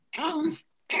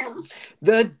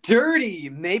The dirty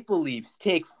Maple Leafs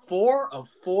take 4 of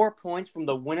 4 points from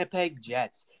the Winnipeg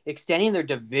Jets, extending their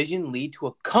division lead to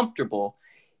a comfortable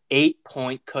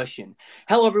 8-point cushion.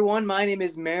 Hello, everyone. My name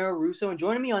is Mara Russo, and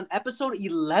joining me on episode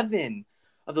 11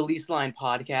 of the Leafs Line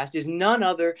podcast is none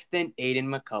other than Aiden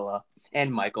McCullough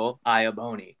and Michael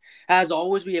Iaboni. As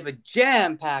always, we have a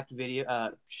jam-packed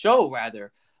show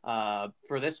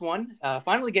for this one.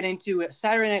 Finally getting into a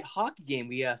Saturday night hockey game.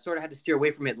 We sort of had to steer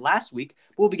away from it last week,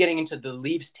 but we'll be getting into the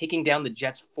Leafs taking down the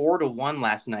Jets 4-1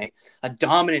 last night. A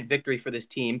dominant victory for this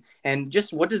team. And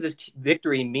just what does this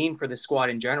victory mean for the squad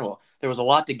in general? There was a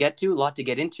lot to get to, a lot to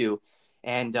get into,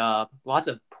 and lots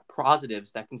of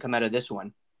positives that can come out of this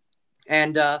one.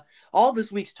 And all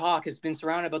this week's talk has been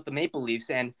surrounded about the Maple Leafs,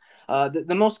 and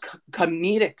the most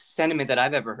comedic sentiment that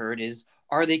I've ever heard is,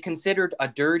 are they considered a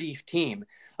dirty team?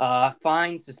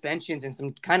 Fines, suspensions, and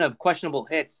some kind of questionable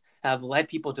hits have led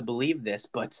people to believe this.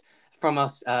 But from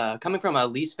us, coming from a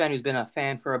Leafs fan who's been a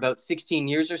fan for about 16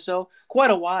 years or so, quite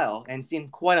a while, and seen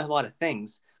quite a lot of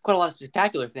things, quite a lot of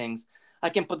spectacular things, I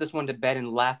can put this one to bed and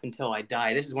laugh until I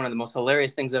die. This is one of the most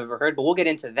hilarious things I've ever heard, but we'll get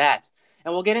into that.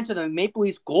 And we'll get into the Maple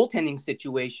Leafs goaltending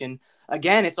situation.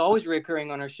 Again, it's always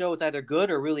recurring on our show. It's either good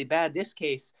or really bad. This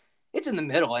case, it's in the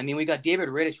middle. I mean, we got David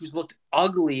Rittich, who's looked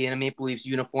ugly in a Maple Leafs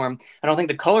uniform. I don't think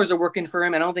the colors are working for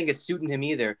him. I don't think it's suiting him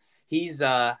either. He's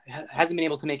hasn't been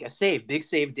able to make a save. Big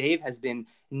Save Dave has been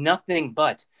nothing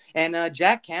but. And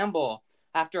Jack Campbell,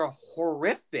 after a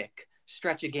horrific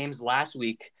stretch of games last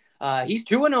week, he's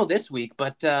 2-0 this week.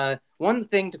 But one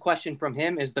thing to question from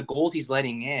him is the goals he's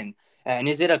letting in. And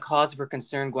is it a cause for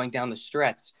concern going down the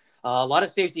stretch? A lot of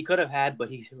saves he could have had,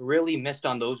 but he's really missed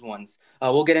on those ones.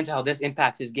 We'll get into how this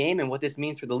impacts his game and what this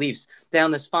means for the Leafs down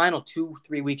this final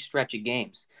 2-3 week stretch of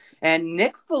games. And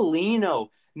Nick Foligno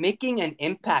making an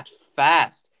impact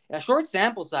fast. A short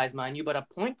sample size, mind you, but a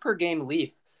point per game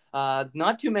Leaf.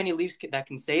 Not too many Leafs that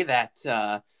can say that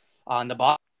on the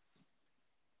bottom.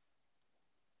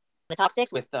 The top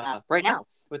six with right now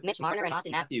with Mitch Marner and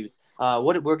Austin Matthews.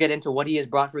 We'll get into what he has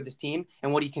brought for this team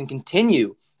and what he can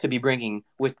continue to be bringing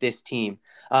with this team.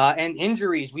 And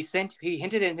injuries, he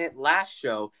hinted in it last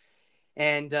show.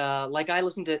 And like I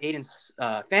listened to Aiden's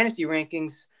fantasy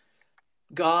rankings,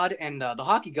 God and the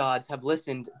hockey gods have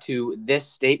listened to this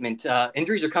statement.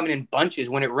 Injuries are coming in bunches.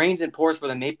 When it rains and pours for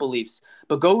the Maple Leafs,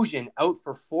 Bogosian out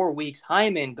for 4 weeks.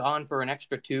 Hyman gone for an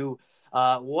extra 2.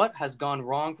 What has gone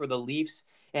wrong for the Leafs,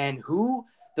 and who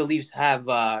the Leafs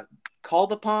have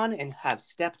called upon and have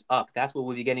stepped up? That's what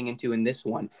we'll be getting into in this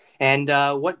one. And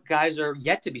what guys are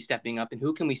yet to be stepping up, and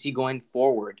who can we see going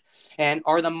forward? And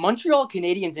are the Montreal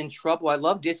Canadiens in trouble? I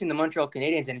love dissing the Montreal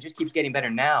Canadiens, and it just keeps getting better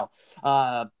now.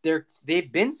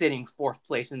 They've been sitting 4th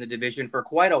place in the division for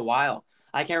quite a while.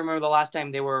 I can't remember the last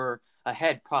time they were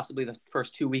ahead, possibly the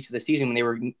first 2 weeks of the season when they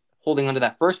were holding onto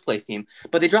that first place team.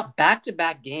 But they dropped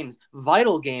back-to-back games,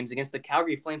 vital games against the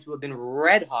Calgary Flames, who have been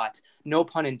red hot, no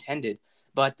pun intended.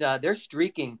 But they're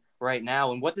streaking right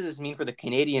now. And what does this mean for the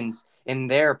Canadiens in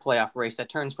their playoff race that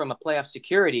turns from a playoff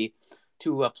security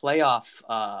to a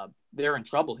playoff? They're in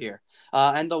trouble here.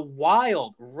 And the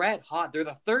Wild, red hot. They're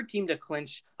the 3rd team to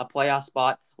clinch a playoff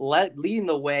spot. Leading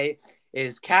the way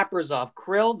is Kaprizov,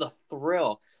 Krill the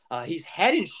Thrill. He's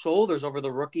head and shoulders over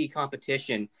the rookie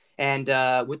competition. And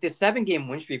with this 7-game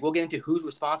win streak, we'll get into who's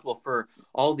responsible for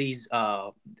all these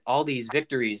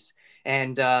victories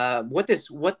and what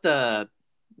the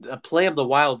play of the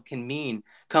Wild can mean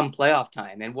come playoff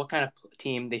time, and what kind of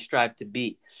team they strive to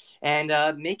be. And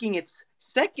making its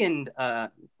second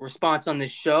response on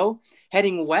this show,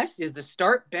 heading west, is the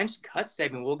Start Bench Cut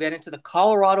segment. We'll get into the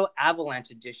Colorado Avalanche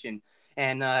edition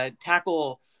and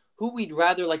tackle who we'd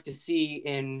rather like to see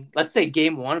in, let's say,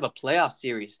 game 1 of a playoff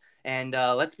series. And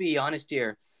let's be honest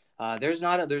here. There's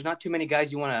not too many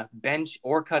guys you want to bench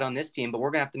or cut on this team, but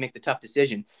we're going to have to make the tough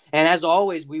decision. And as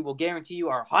always, we will guarantee you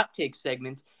our hot take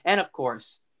segment. And of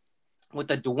course, with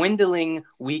the dwindling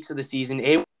weeks of the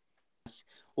season,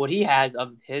 what he has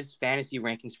of his fantasy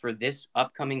rankings for this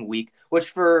upcoming week, which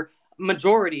for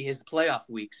majority is playoff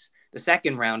weeks, the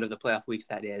second round of the playoff weeks,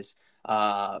 that is,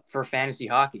 for fantasy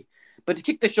hockey. But to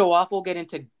kick the show off, we'll get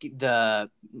into the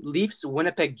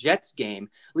Leafs-Winnipeg Jets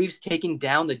game. Leafs taking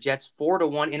down the Jets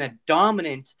 4-1 in a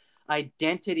dominant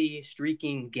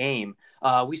identity-streaking game.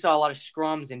 We saw a lot of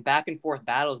scrums and back-and-forth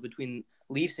battles between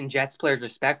Leafs and Jets players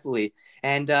respectfully.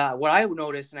 And what I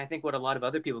noticed, and I think what a lot of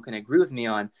other people can agree with me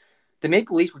on, the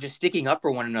Maple Leafs were just sticking up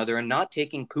for one another and not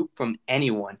taking poop from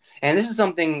anyone. And this is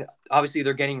something, obviously,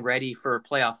 they're getting ready for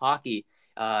playoff hockey.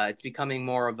 It's becoming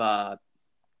more of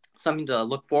something to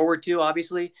look forward to,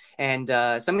 obviously, and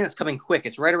something that's coming quick.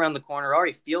 It's right around the corner. It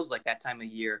already feels like that time of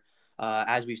year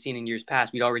as we've seen in years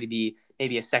past, we'd already be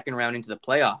maybe a second round into the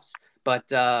playoffs.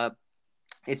 But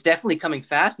it's definitely coming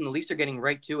fast, and the Leafs are getting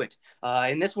right to it.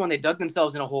 In this one, they dug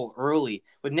themselves in a hole early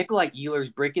with Nikolai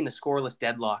Ehlers breaking the scoreless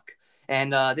deadlock.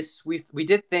 And we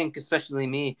did think, especially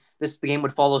me, the game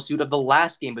would follow suit of the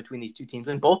last game between these two teams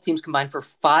when both teams combined for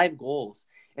 5 goals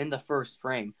in the first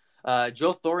frame.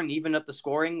 Joe Thornton evened up the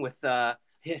scoring with a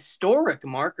historic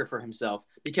marker for himself,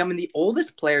 becoming the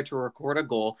oldest player to record a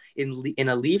goal in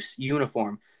a Leafs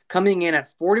uniform, coming in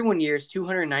at 41 years,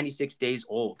 296 days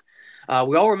old.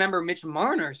 We all remember Mitch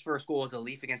Marner's first goal as a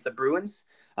Leaf against the Bruins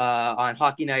on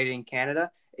Hockey Night in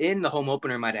Canada, in the home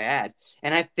opener, might I add.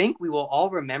 And I think we will all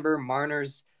remember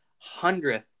Marner's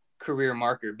 100th career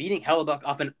marker, beating Hellebuck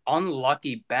off an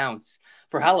unlucky bounce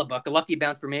for Hellebuck, a lucky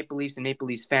bounce for Maple Leafs and Maple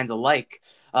Leafs fans alike,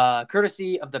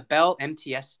 courtesy of the Bell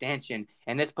MTS stanchion.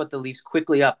 And this put the Leafs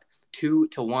quickly up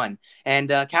 2-1. And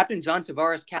Captain John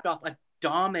Tavares capped off a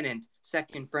dominant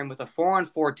second frame with a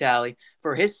 4-on-4 tally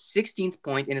for his 16th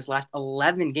point in his last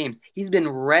 11 games. He's been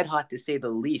red hot, to say the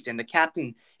least, and the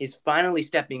captain is finally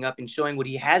stepping up and showing what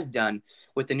he has done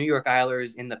with the New York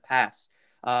Islanders in the past.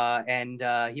 And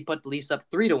he put the Leafs up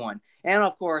 3-1. And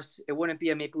of course, it wouldn't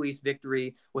be a Maple Leafs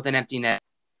victory with an empty net.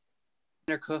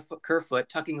 Kerfoot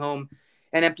tucking home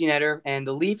an empty netter, and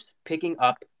the Leafs picking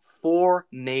up 4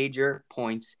 major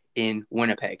points in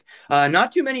Winnipeg.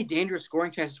 Not too many dangerous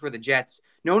scoring chances for the Jets,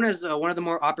 known as one of the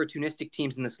more opportunistic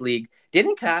teams in this league.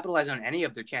 Didn't capitalize on any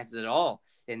of their chances at all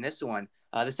in this one.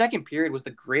 The second period was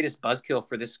the greatest buzzkill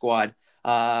for this squad.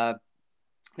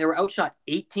 They were outshot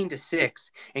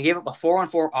 18-6 and gave up a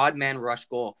 4-on-4 odd man rush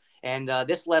goal. And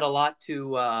this led a lot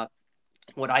to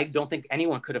what I don't think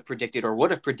anyone could have predicted or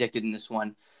would have predicted in this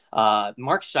one.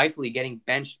 Mark Scheifele getting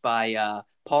benched by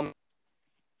Paul.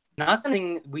 Not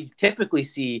something we typically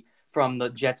see from the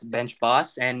Jets bench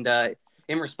boss. And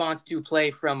in response to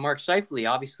play from Mark Scheifele,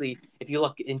 obviously, if you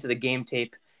look into the game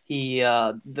tape, the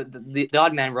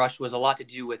odd man rush was a lot to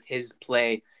do with his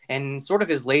play and sort of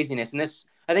his laziness. And this,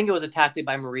 I think it was attacked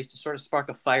by Maurice to sort of spark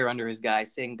a fire under his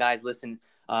guys, saying, guys, listen,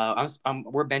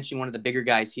 we're benching one of the bigger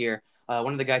guys here,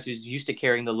 one of the guys who's used to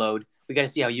carrying the load. We got to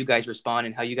see how you guys respond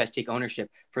and how you guys take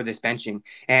ownership for this benching.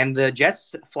 And the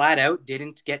Jets flat out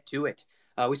didn't get to it.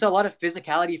 We saw a lot of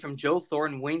physicality from Joe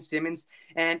Thornton, Wayne Simmons,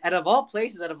 and out of all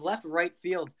places, out of left right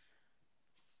field,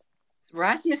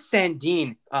 Rasmus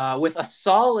Sandin with a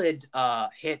solid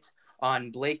hit on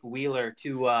Blake Wheeler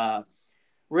to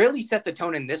really set the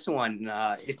tone in this one.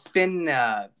 He's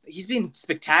been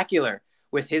spectacular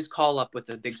with his call up with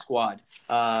the big squad.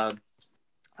 I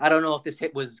don't know if this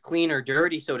hit was clean or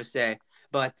dirty, so to say,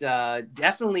 but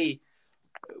definitely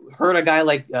hurt a guy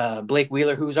like Blake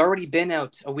Wheeler, who's already been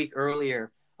out a week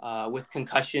earlier with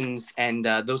concussions and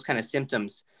those kind of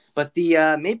symptoms. But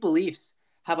the Maple Leafs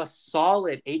have a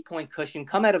solid 8-point cushion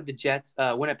come out of the Jets,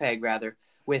 Winnipeg rather,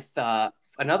 with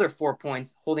another 4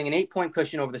 points, holding an 8-point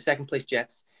cushion over the second place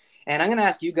Jets. And I'm going to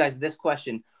ask you guys this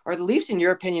question. Are the Leafs, in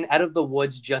your opinion, out of the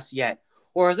woods just yet?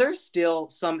 Or is there still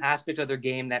some aspect of their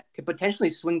game that could potentially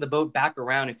swing the boat back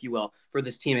around, if you will, for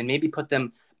this team and maybe put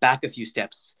them back a few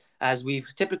steps, as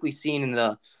we've typically seen in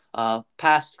the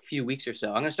past few weeks or so?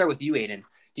 I'm going to start with you, Aiden.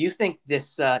 Do you think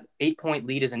this 8-point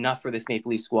lead is enough for this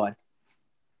Maple Leaf squad?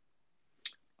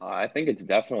 I think it's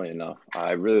definitely enough.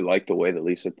 I really like the way the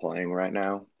Leafs are playing right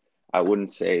now. I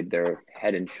wouldn't say they're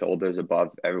head and shoulders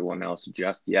above everyone else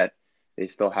just yet. They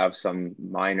still have some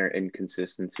minor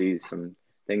inconsistencies, some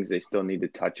things they still need to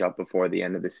touch up before the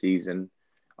end of the season.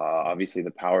 Obviously,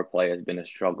 the power play has been a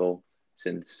struggle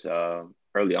since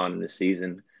early on in the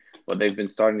season, but they've been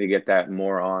starting to get that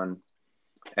more on.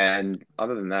 And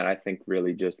other than that, I think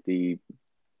really just the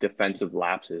defensive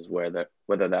lapses, whether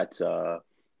that's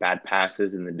bad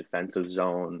passes in the defensive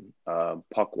zone,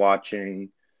 puck watching,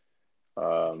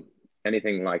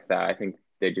 anything like that. I think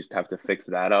they just have to fix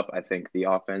that up. I think the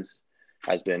offense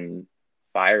has been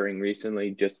firing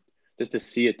recently. Just to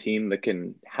see a team that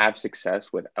can have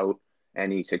success without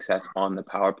any success on the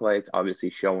power play, it's obviously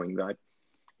showing that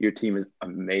your team is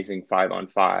amazing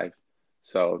 5-on-5.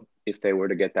 So if they were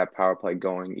to get that power play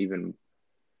going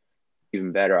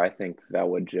even better, I think that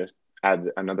would just add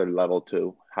another level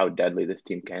to how deadly this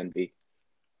team can be.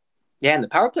 Yeah, and the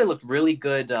power play looked really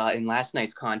good in last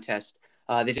night's contest.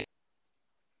 They did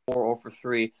 4 for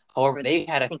 3. However, they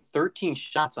had, I think, 13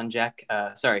 shots on Connor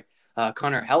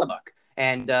Hellebuck.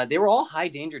 And they were all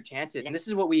high-danger chances. And this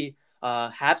is what we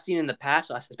have seen in the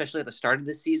past, especially at the start of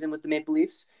this season with the Maple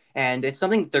Leafs. And it's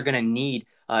something that they're going to need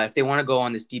if they want to go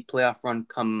on this deep playoff run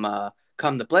come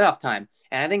the playoff time.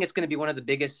 And I think it's going to be one of the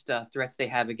biggest threats they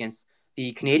have against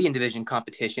the Canadian division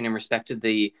competition in respect to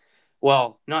the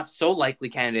well, not so likely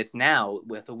candidates now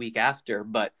with a week after,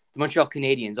 but the Montreal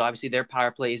Canadiens, obviously their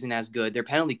power play isn't as good. Their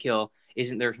penalty kill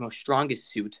isn't their most strongest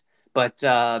suit. But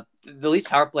the Leafs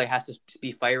power play has to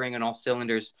be firing on all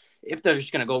cylinders if they're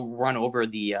just going to go run over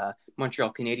the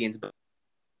Montreal Canadiens. But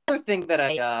the other thing that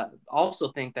I also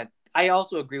think that I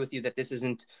also agree with you that this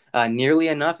isn't nearly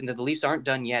enough and that the Leafs aren't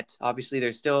done yet. Obviously,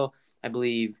 there's still, I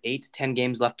believe, 8 to 10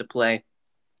 games left to play.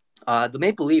 The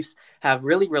Maple Leafs have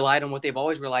really relied on what they've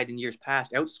always relied in years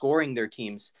past, outscoring their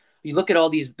teams. You look at all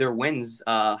their wins,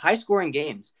 high-scoring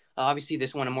games. Obviously,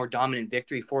 this one a more dominant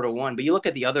victory, 4-1. But you look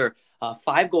at the other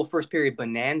 5-goal first period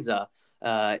bonanza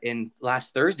in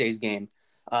last Thursday's game.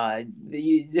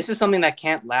 This is something that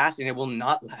can't last, and it will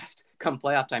not last come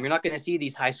playoff time. You're not going to see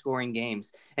these high-scoring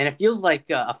games, and it feels like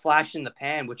a flash in the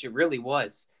pan, which it really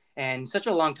was. And such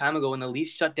a long time ago when the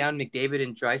Leafs shut down McDavid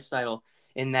and Draisaitl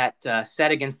in that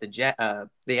set against the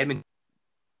Edmonton,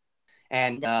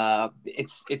 and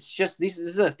it's just this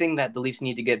is a thing that the Leafs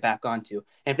need to get back onto.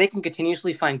 And if they can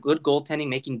continuously find good goaltending,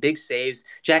 making big saves,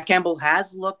 Jack Campbell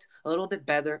has looked a little bit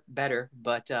better,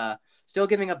 but still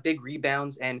giving up big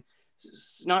rebounds and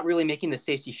not really making the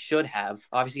saves he should have.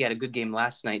 Obviously, he had a good game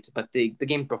last night, but the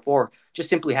game before just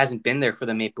simply hasn't been there for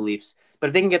the Maple Leafs. But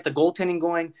if they can get the goaltending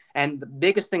going, and the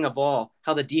biggest thing of all,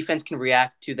 how the defense can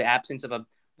react to the absence of a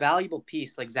valuable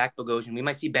piece like Zach Bogosian. We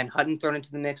might see Ben Hutton thrown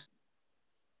into the mix.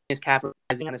 Is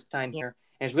capitalizing on his time here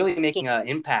and is really making an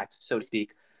impact, so to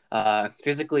speak,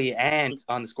 physically and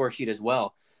on the score sheet as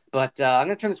well. But I'm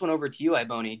going to turn this one over to you,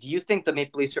 Iboni. Do you think the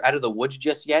Maple Leafs are out of the woods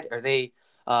just yet? Are they,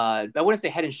 I wouldn't say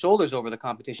head and shoulders over the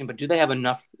competition, but do they have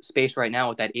enough space right now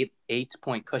with that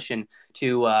eight-point cushion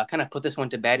to kind of put this one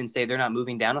to bed and say they're not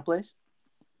moving down a place?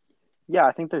 Yeah,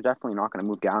 I think they're definitely not going to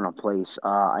move down a place.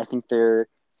 I think they're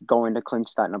going to clinch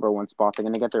that number one spot. They're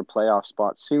going to get their playoff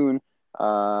spot soon.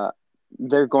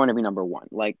 They're going to be number one.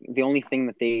 Like, the only thing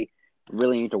that they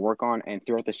really need to work on, and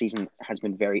throughout the season has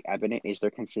been very evident, is their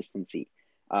consistency.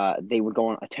 They would go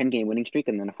on a 10-game winning streak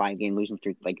and then a 5-game losing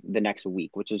streak like the next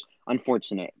week, which is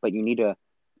unfortunate. But you need to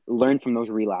learn from those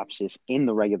relapses in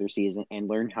the regular season and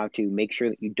learn how to make sure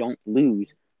that you don't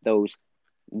lose those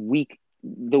week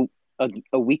the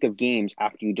a week of games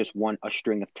after you just won a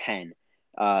string of 10.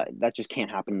 That just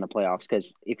can't happen in the playoffs,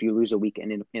 because if you lose a week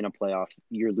in a playoffs,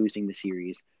 you're losing the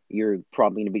series. You're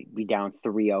probably going to be down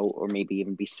 3-0 or maybe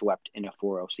even be swept in a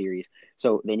 4-0 series.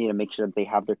 So they need to make sure that they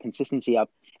have their consistency up,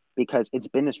 because it's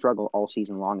been a struggle all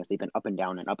season long as they've been up and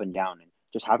down and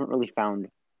just haven't really found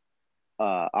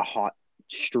a hot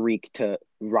streak to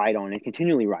ride on and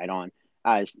continually ride on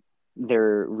as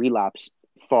their relapse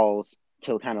falls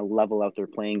to kind of level out their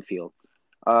playing field.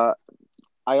 Uh,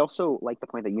 I also like the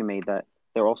point that you made that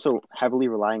they're also heavily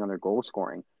relying on their goal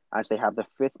scoring, as they have the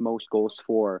fifth most goals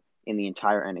for in the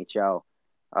entire NHL.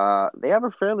 They have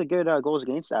a fairly good goals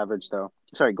against average, though.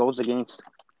 Sorry, goals against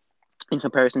in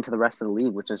comparison to the rest of the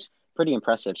league, which is pretty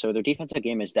impressive. So their defensive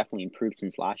game has definitely improved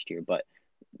since last year, but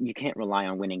you can't rely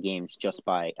on winning games just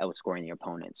by outscoring the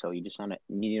opponent. So you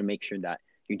need to make sure that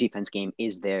your defense game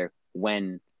is there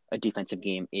when a defensive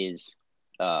game is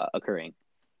occurring.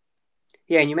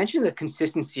 Yeah, and you mentioned the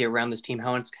consistency around this team,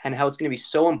 how it's going to be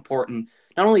so important,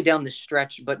 not only down the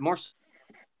stretch, but more.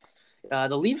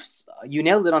 The Leafs, you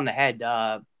nailed it on the head.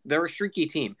 They're a streaky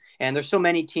team, and there's so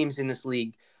many teams in this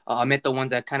league, amid the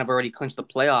ones that kind of already clinched the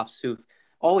playoffs, who've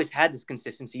always had this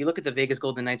consistency. You look at the Vegas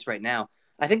Golden Knights right now.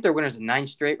 I think they're winners of 9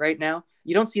 straight right now.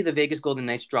 You don't see the Vegas Golden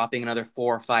Knights dropping another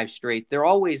 4 or 5 straight. They're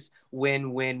always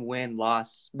win, win, win,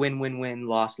 loss, win, win, win,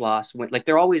 loss, loss, win. Like,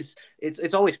 they're always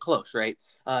it's always close, right?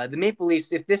 The Maple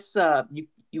Leafs, if this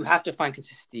you have to find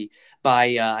consistency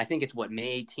by I think it's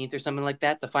May 18th or something like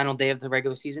that, the final day of the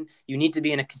regular season. You need to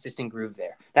be in a consistent groove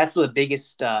there. That's the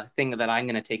biggest thing that I'm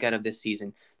going to take out of this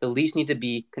season. The Leafs need to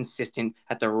be consistent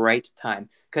at the right time,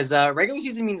 because regular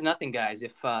season means nothing, guys,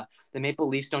 if the Maple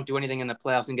Leafs don't do anything in the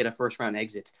playoffs and get a first round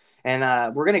exit. And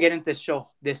we're going to get into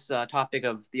this topic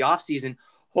of the offseason,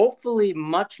 hopefully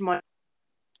much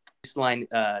line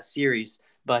series.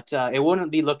 But it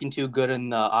wouldn't be looking too good in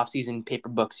the offseason paper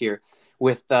books here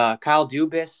with Kyle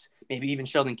Dubas, maybe even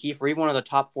Sheldon Keefe, or even one of the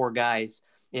top 4 guys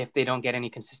if they don't get any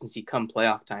consistency come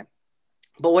playoff time.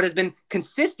 But what has been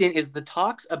consistent is the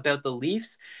talks about the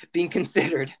Leafs being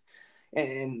considered,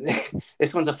 and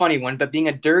this one's a funny one, but being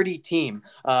a dirty team.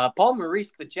 Paul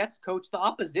Maurice, the Jets coach, the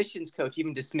opposition's coach,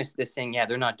 even dismissed this, saying, yeah,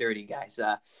 they're not dirty, guys.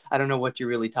 I don't know what you're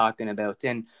really talking about.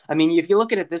 And, I mean, if you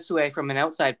look at it this way from an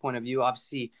outside point of view,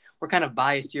 obviously we're kind of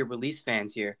biased here, Release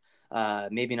fans here.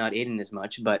 Maybe not Aiden as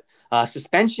much, but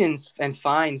suspensions and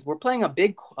fines were playing a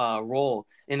big role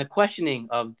in the questioning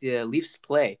of the Leafs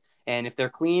play and if they're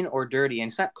clean or dirty,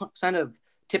 and kind of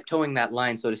tiptoeing that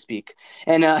line, so to speak.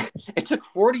 And it took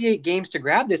 48 games to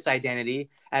grab this identity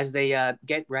as they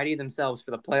get ready themselves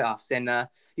for the playoffs. And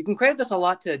you can credit this a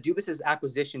lot to Dubas's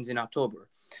acquisitions in October.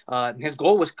 His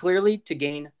goal was clearly to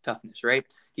gain toughness, right?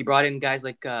 He brought in guys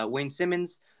like Wayne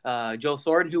Simmons, Joe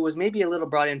Thornton, who was maybe a little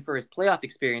brought in for his playoff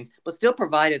experience, but still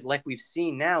provided like we've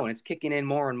seen now, and it's kicking in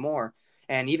more and more.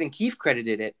 And even Keefe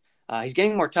credited it. He's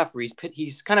getting more tougher.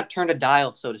 He's kind of turned a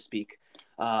dial, so to speak,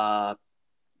 and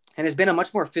has been a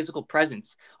much more physical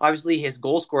presence. Obviously, his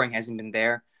goal scoring hasn't been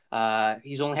there.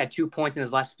 He's only had 2 points in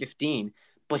his last 15,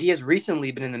 but he has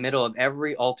recently been in the middle of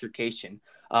every altercation.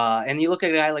 And you look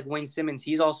at a guy like Wayne Simmons,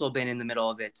 he's also been in the middle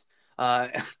of it. Uh,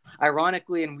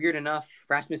 Ironically and weird enough,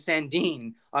 Rasmus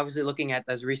Sandin, obviously looking at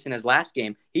as recent as last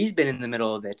game, he's been in the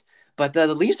middle of it. But the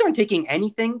Leafs aren't taking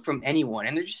anything from anyone,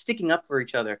 and they're just sticking up for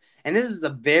each other. And this is the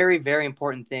very, very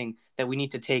important thing that we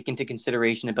need to take into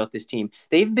consideration about this team.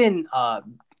 They've been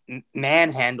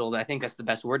manhandled, I think that's the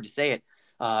best word to say it,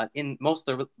 in most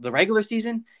of the regular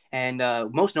season, and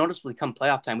most noticeably come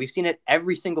playoff time. We've seen it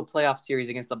every single playoff series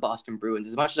against the Boston Bruins.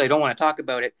 As much as I don't want to talk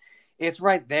about it, it's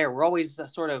right there. We're always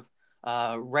sort of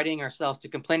readying ourselves to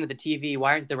complain to the TV.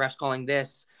 Why aren't the refs calling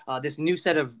this? This new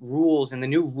set of rules and the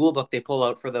new rule book they pull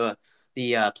out for the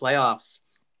playoffs.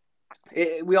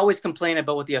 We always complain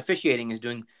about what the officiating is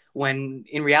doing when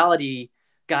in reality,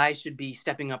 guys should be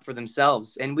stepping up for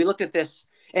themselves. And we looked at this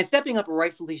and stepping up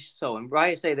rightfully so. And why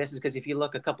I say this is because if you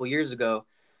look a couple years ago,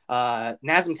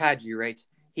 Nazem Kadri, right?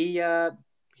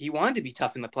 He wanted to be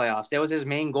tough in the playoffs. That was his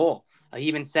main goal. He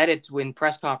even said it in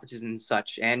press conferences and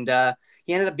such. And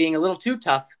he ended up being a little too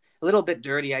tough, a little bit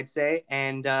dirty, I'd say,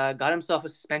 and got himself a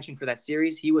suspension for that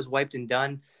series. He was wiped and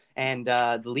done. And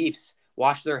the Leafs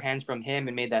washed their hands from him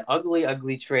and made that ugly,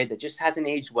 ugly trade that just hasn't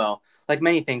aged well, like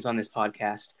many things on this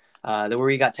podcast. Where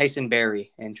we got Tyson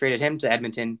Barrie and traded him to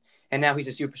Edmonton, and now he's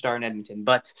a superstar in Edmonton.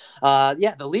 But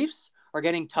yeah, the Leafs are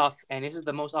getting tough, and this is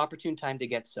the most opportune time to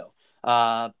get so.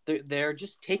 They're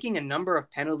just taking a number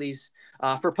of penalties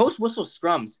for post-whistle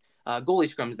scrums,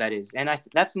 goalie scrums, that is. And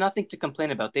that's nothing to complain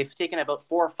about. They've taken about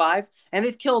 4 or 5, and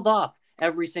they've killed off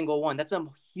every single one. That's a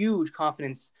huge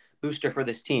confidence booster for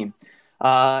this team.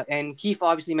 And Keefe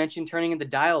obviously mentioned turning the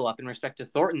dial up in respect to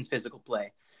Thornton's physical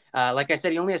play. Like I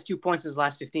said, he only has 2 points in his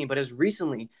last 15, but has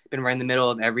recently been right in the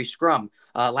middle of every scrum.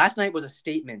 Last night was a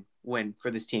statement win for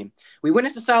this team. We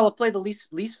witnessed a style of play the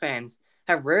Leafs fans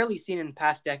have rarely seen in the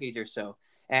past decades or so.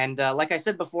 And like I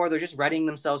said before, they're just readying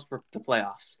themselves for the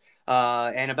playoffs.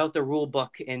 And about the rule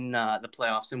book in the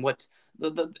playoffs and what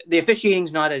the officiating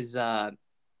is not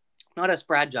as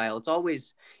fragile. It's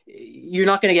always, you're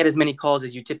not going to get as many calls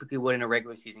as you typically would in a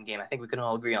regular season game. I think we can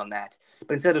all agree on that.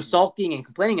 But instead of sulking and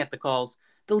complaining at the calls,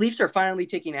 the Leafs are finally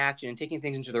taking action and taking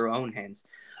things into their own hands.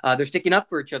 They're sticking up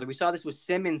for each other. We saw this with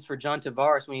Simmons for John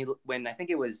Tavares when I think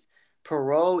it was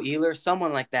Perreault, Ehlers,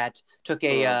 someone like that took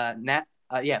a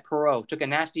Perreault took a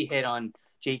nasty hit on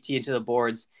JT into the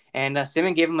boards, and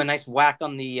Simmons gave him a nice whack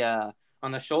on the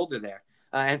shoulder there.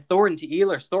 And Thornton to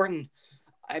Ehlers. Thornton,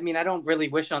 I mean, I don't really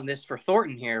wish on this for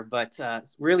Thornton here, but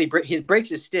really breaks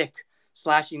his stick,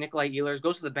 slashing Nikolai Ehlers,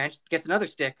 goes to the bench, gets another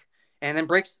stick, and then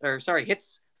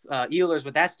hits Ehlers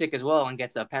with that stick as well and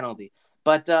gets a penalty.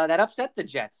 But that upset the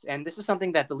Jets, and this is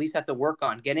something that the Leafs have to work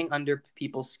on, getting under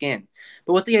people's skin.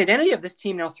 But with the identity of this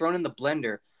team now thrown in the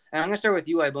blender, and I'm going to start with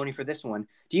you, Iboni, for this one.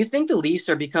 Do you think the Leafs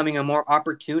are becoming a more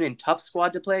opportune and tough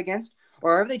squad to play against?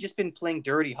 Or have they just been playing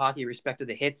dirty hockey with respect to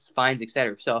the hits, fines,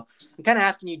 etc.? So I'm kind of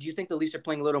asking you, do you think the Leafs are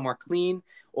playing a little more clean?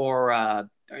 Or are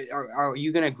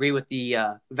you going to agree with the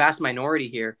vast minority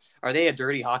here? Are they a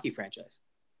dirty hockey franchise?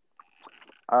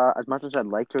 As much as I'd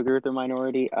like to agree with the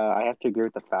minority, I have to agree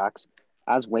with the facts.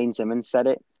 As Wayne Simmons said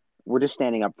it, we're just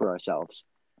standing up for ourselves.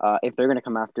 If they're going to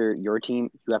come after your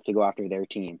team, you have to go after their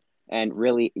team. And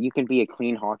really, you can be a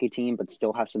clean hockey team, but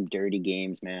still have some dirty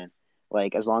games, man.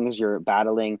 Like, as long as you're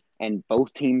battling, and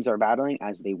both teams are battling,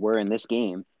 as they were in this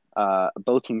game,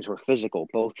 both teams were physical.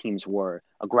 Both teams were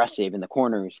aggressive in the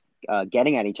corners,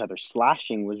 getting at each other.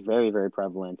 Slashing was very, very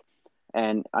prevalent.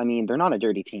 And, I mean, they're not a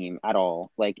dirty team at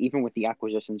all. Like, even with the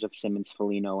acquisitions of Simmons,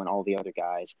 Foligno, and all the other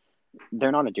guys,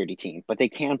 they're not a dirty team. But they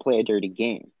can play a dirty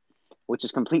game, which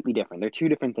is completely different. They're two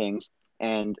different things.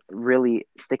 And really,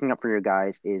 sticking up for your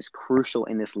guys is crucial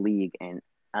in this league. And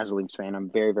as a Leafs fan,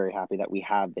 I'm very, very happy that we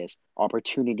have this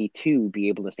opportunity to be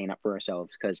able to stand up for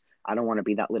ourselves, because I don't want to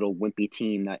be that little wimpy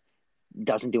team that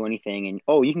doesn't do anything. And,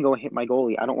 oh, you can go and hit my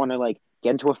goalie. I don't want to, like,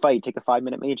 get into a fight, take a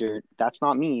 5-minute major. That's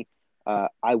not me.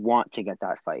 I want to get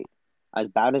that fight. As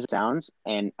bad as it sounds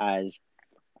and as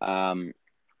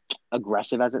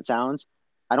aggressive as it sounds,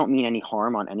 I don't mean any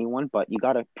harm on anyone, but you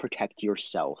got to protect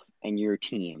yourself and your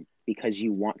team. because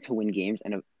you want to win games,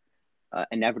 and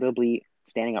inevitably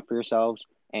standing up for yourselves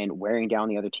and wearing down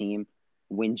the other team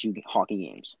wins you hockey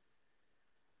games.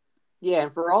 Yeah,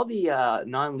 and for all the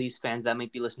non-Leafs fans that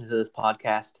might be listening to this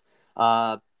podcast,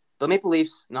 the Maple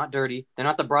Leafs not dirty. They're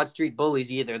not the Broad Street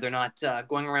Bullies either. They're not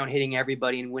going around hitting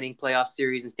everybody and winning playoff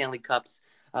series and Stanley Cups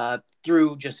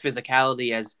through just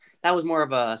physicality. As that was more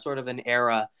of a sort of an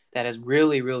era that has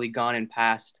really, really gone and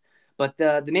passed. But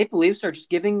the Maple Leafs are just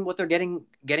giving what they're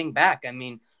getting back. I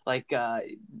mean, like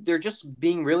they're just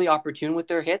being really opportune with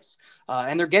their hits,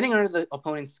 and they're getting under the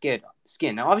opponent's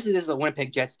skin. Now, obviously, this is a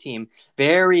Winnipeg Jets team,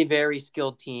 very, very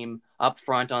skilled team up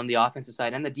front on the offensive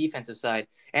side and the defensive side,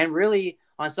 and really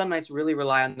on some nights really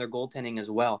rely on their goaltending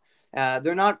as well.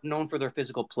 They're not known for their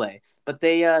physical play, but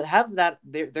they have that.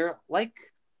 They're like.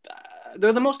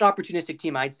 They're the most opportunistic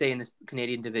team, I'd say, in this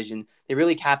Canadian division. They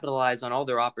really capitalize on all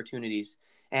their opportunities.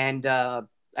 And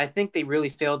I think they really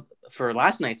failed for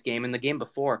last night's game and the game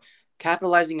before,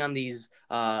 capitalizing on these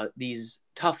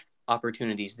tough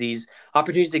opportunities, these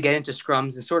opportunities to get into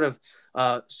scrums and sort of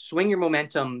swing your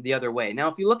momentum the other way. Now,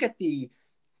 if you look at the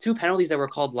two penalties that were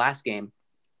called last game,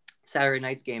 Saturday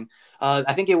night's game,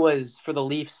 I think it was for the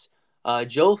Leafs,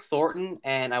 Joe Thornton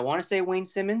and I want to say Wayne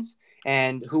Simmons,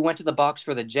 and who went to the box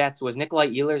for the Jets was Nikolai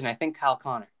Ehlers and I think Kyle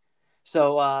Connor.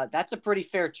 So that's a pretty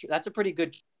that's a pretty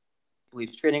good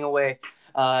Leafs trading away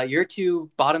your two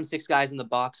bottom six guys in the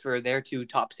box for their two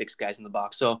top six guys in the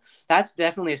box. So that's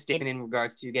definitely a statement in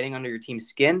regards to getting under your team's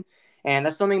skin. And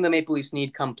that's something the Maple Leafs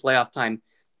need come playoff time,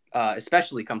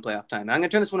 especially come playoff time. And I'm going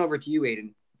to turn this one over to you,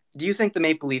 Aiden. Do you think the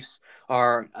Maple Leafs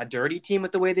are a dirty team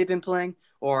with the way they've been playing,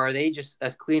 or are they just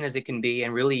as clean as it can be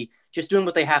and really just doing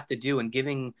what they have to do and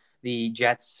giving the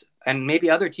Jets and maybe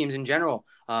other teams in general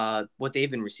what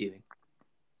they've been receiving?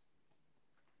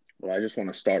 Well, I just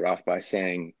want to start off by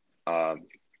saying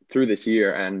through this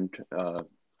year, and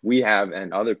we have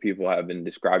and other people have been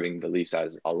describing the Leafs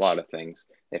as a lot of things.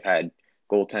 They've had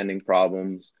goaltending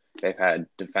problems. They've had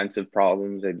defensive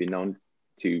problems. They've been known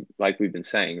to, like we've been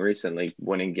saying recently,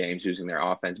 winning games using their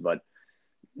offense, but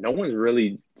no one's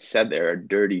really said they're a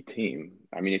dirty team.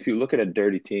 I mean, if you look at a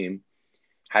dirty team,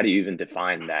 how do you even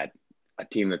define that? A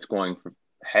team that's going for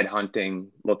headhunting,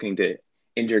 looking to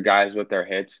injure guys with their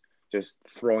hits, just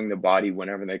throwing the body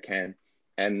whenever they can.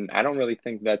 And I don't really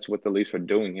think that's what the Leafs are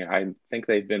doing here. I think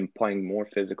they've been playing more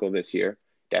physical this year,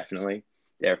 definitely.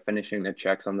 They're finishing their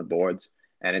checks on the boards,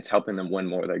 and it's helping them win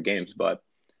more of their games. But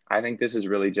I think this is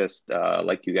really just,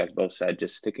 like you guys both said,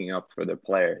 just sticking up for their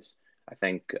players. I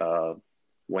think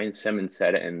Wayne Simmons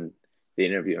said it in the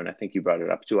interview, and I think you brought it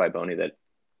up too, Iboni, that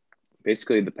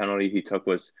basically the penalty he took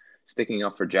was sticking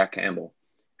up for Jack Campbell.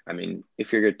 I mean,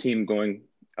 if you're a team going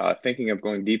thinking of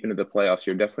going deep into the playoffs,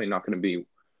 you're definitely not going to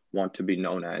want to be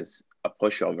known as a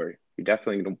pushover. You're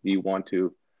definitely going to want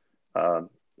to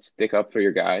stick up for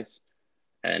your guys.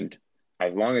 And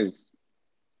as long as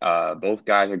both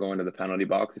guys are going to the penalty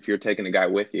box, if you're taking a guy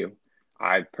with you,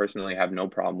 I personally have no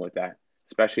problem with that,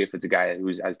 especially if it's a guy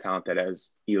who's as talented as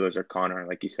Ehlers or Connor,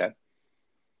 like you said.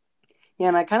 Yeah,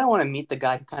 and I kind of want to meet the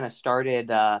guy who kind of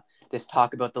started this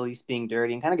talk about the Leafs being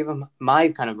dirty and kind of give him my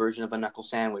kind of version of a knuckle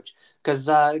sandwich. Because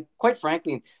quite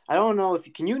frankly, I don't know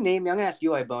if can you name me. I'm going to ask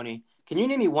you, Iboni. Can you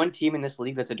name me one team in this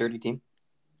league that's a dirty team?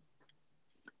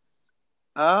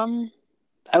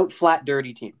 Out flat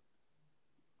dirty team.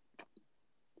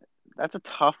 That's a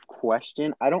tough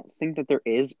question. I don't think that there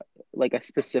is like a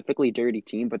specifically dirty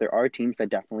team, but there are teams that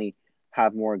definitely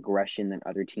have more aggression than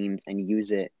other teams and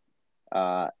use it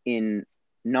in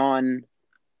non-offensive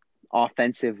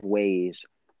ways,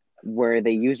 where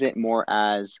they use it more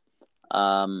as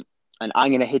an I'm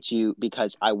going to hit you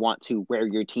because I want to wear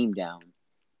your team down,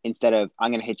 instead of I'm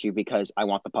going to hit you because I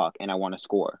want the puck and I want to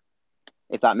score,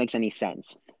 if that makes any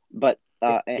sense. But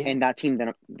and that team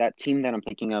that I'm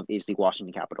thinking of is the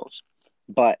Washington Capitals.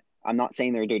 But I'm not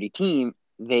saying they're a dirty team.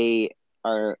 They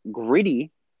are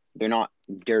gritty. They're not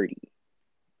dirty.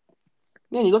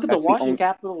 Yeah, and you look at the Washington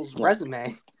Capitals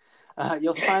resume,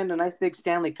 you'll find a nice big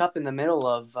Stanley Cup in the middle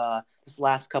of this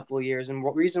last couple of years. And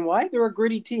what reason why? They're a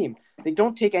gritty team. They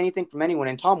don't take anything from anyone.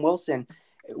 And Tom Wilson,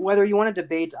 whether you want to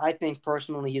debate, I think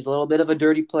personally he's a little bit of a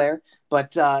dirty player.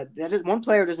 But one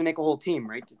player doesn't make a whole team,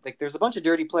 right? Like there's a bunch of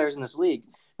dirty players in this league.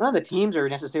 None of the teams are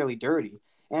necessarily dirty.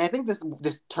 And I think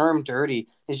this term dirty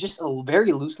is just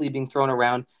very loosely being thrown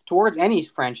around towards any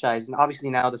franchise. And obviously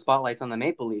now the spotlight's on the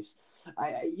Maple Leafs.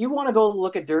 You want to go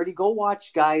look at dirty, go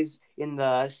watch guys in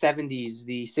the 70s,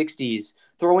 the 60s,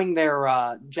 throwing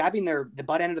jabbing the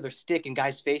butt end of their stick in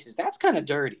guys' faces. That's kind of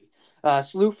dirty.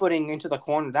 Slew footing into the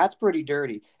corner, that's pretty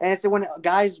dirty. And it's when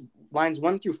guys lines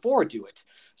 1 through 4 do it.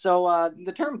 So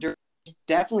the term dirty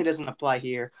definitely doesn't apply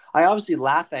here. I obviously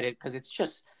laugh at it because it's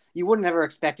just you wouldn't ever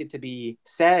expect it to be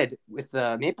said with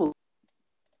the Maple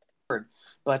Leafs.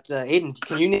 But Aiden,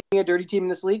 can you name me a dirty team in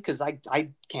this league? Because I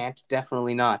can't,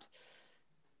 definitely not.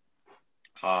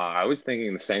 I was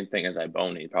thinking the same thing as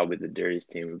Iboni. Probably the dirtiest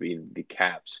team would be the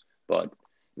Caps, but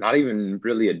not even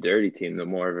really a dirty team. They're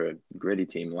more of a gritty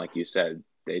team, like you said.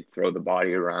 They throw the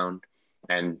body around,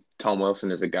 and Tom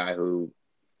Wilson is a guy who,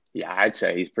 yeah, I'd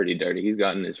say he's pretty dirty. He's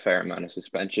gotten his fair amount of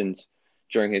suspensions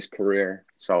during his career.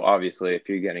 So obviously, if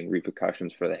you're getting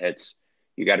repercussions for the hits,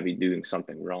 you got to be doing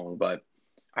something wrong. But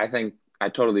I think I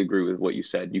totally agree with what you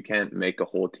said. You can't make a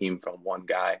whole team from one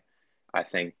guy. I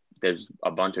think there's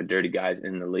a bunch of dirty guys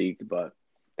in the league, but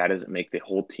that doesn't make the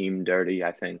whole team dirty.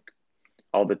 I think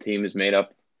all the team is made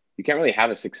up. You can't really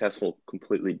have a successful,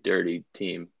 completely dirty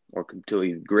team or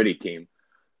completely gritty team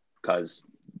because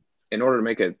in order to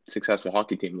make a successful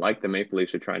hockey team like the Maple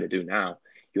Leafs are trying to do now,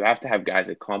 you have to have guys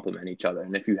that complement each other.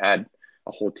 And if you had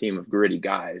a whole team of gritty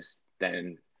guys,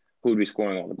 then who would be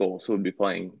scoring all the goals? Who would be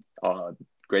playing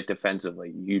great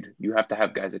defensively? You have to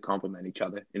have guys that complement each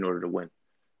other in order to win.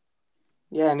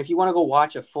 Yeah, and if you want to go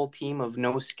watch a full team of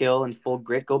no skill and full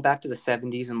grit, go back to the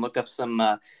 70s and look up some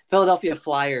Philadelphia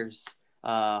Flyers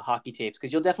hockey tapes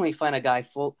because you'll definitely find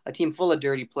a team full of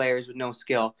dirty players with no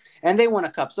skill, and they won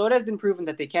a cup. So it has been proven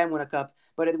that they can win a cup,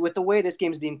 but with the way this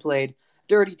game is being played,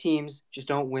 dirty teams just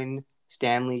don't win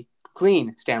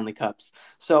clean Stanley Cups.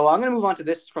 So I'm going to move on to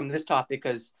this from this topic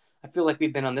because I feel like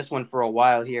we've been on this one for a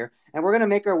while here, and we're going to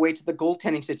make our way to the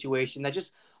goaltending situation that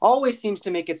just always seems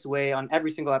to make its way on every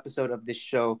single episode of this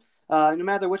show. No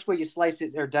matter which way you slice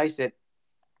it or dice it,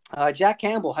 Jack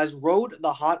Campbell has rode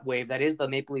the hot wave that is the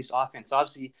Maple Leafs offense.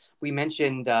 Obviously, we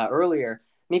mentioned earlier,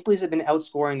 Maple Leafs have been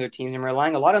outscoring their teams and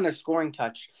relying a lot on their scoring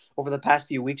touch over the past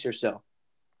few weeks or so.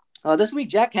 This week,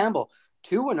 Jack Campbell,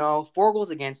 2-0, 4 goals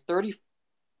against, 30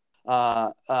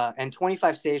 and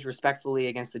 25 saves respectfully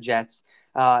against the Jets.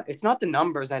 It's not the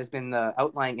numbers that has been the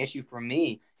outlying issue for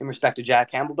me in respect to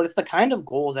Jack Campbell, but it's the kind of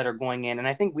goals that are going in, and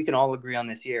I think we can all agree on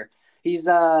this here. He's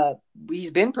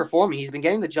been performing, he's been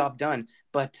getting the job done,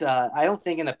 but I don't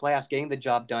think in the playoffs getting the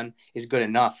job done is good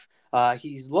enough.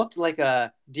 He's looked like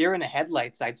a deer in the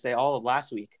headlights, I'd say, all of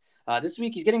last week. This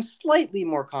week, he's getting slightly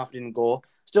more confident in goal,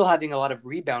 still having a lot of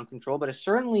rebound control, but has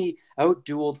certainly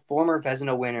outdueled former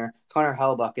Vezina winner Connor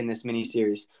Hellebuyck in this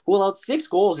mini-series, who allowed 6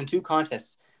 goals in 2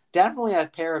 contests. Definitely a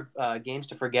pair of games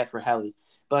to forget for Helly.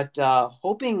 But we're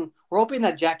hoping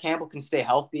that Jack Campbell can stay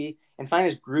healthy and find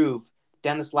his groove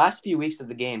down this last few weeks of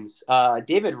the games.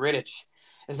 David Rittich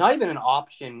is not even an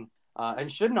option and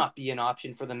should not be an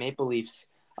option for the Maple Leafs.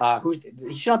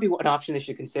 He should not be an option they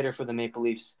should consider for the Maple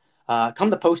Leafs come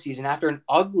the postseason after an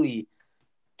ugly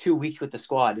 2 weeks with the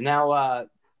squad. Now,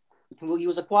 he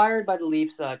was acquired by the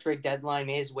Leafs trade deadline,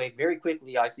 made his way very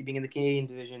quickly, obviously being in the Canadian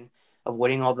division,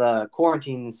 avoiding all the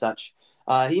quarantine and such.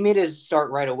 He made his start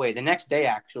right away, the next day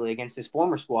actually, against his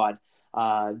former squad,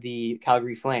 the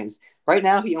Calgary Flames. Right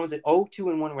now, he owns an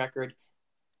 0-2-1 record.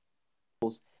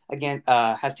 Again,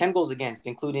 has 10 goals against,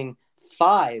 including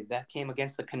 5 that came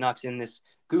against the Canucks in this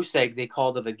goose egg they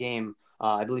called of a game.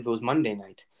 I believe it was Monday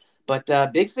night.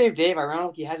 But Big Save Dave,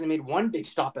 ironically, hasn't made one big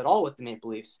stop at all with the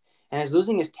Maple Leafs and is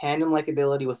losing his tandem-like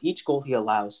ability with each goal he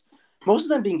allows, most of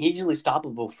them being easily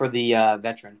stoppable for the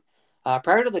veteran.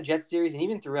 Prior to the Jets series and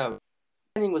even throughout,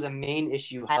 defending was a main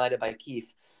issue highlighted by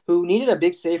Keefe, who needed a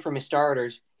big save from his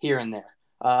starters here and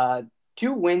there.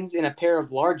 2 wins in a pair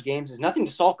of large games is nothing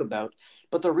to sulk about,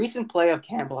 but the recent play of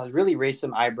Campbell has really raised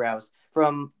some eyebrows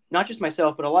from not just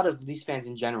myself, but a lot of Leafs fans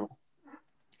in general.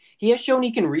 He has shown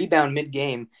he can rebound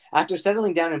mid-game after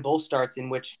settling down in both starts in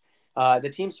which the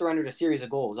team surrendered a series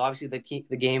of goals. Obviously,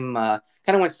 the game kind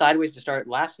of went sideways to start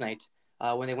last night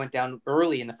when they went down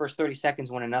early in the first 30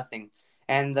 seconds, 1-0.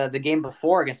 And the game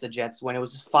before against the Jets, when it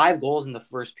was just 5 goals in the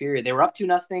first period, they were up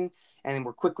 2-0 and then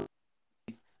were quickly.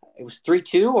 It was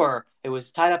 3-2 or it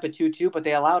was tied up at 2-2, but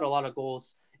they allowed a lot of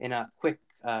goals in a quick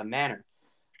manner.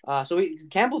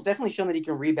 Campbell's definitely shown that he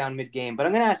can rebound mid-game. But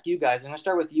I'm going to ask you guys. I'm going to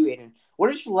start with you, Aiden.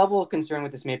 What is your level of concern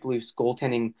with this Maple Leafs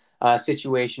goaltending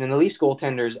situation and the Leafs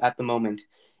goaltenders at the moment?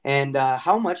 And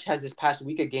how much has this past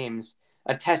week of games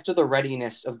attest to the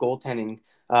readiness of goaltending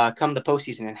come the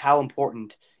postseason and how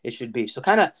important it should be? So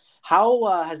kind of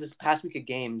how has this past week of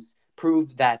games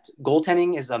proved that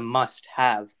goaltending is a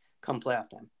must-have come playoff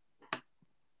time?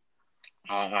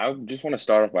 I just want to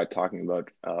start off by talking about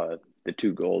the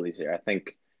 2 goalies here. I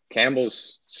think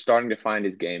Campbell's starting to find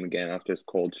his game again after his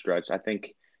cold stretch. I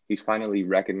think he's finally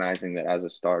recognizing that as a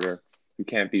starter, you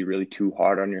can't be really too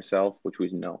hard on yourself, which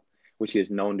he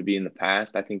is known to be in the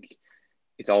past. I think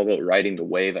it's all about riding the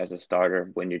wave as a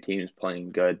starter when your team is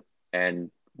playing good.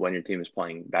 And when your team is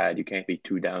playing bad, you can't be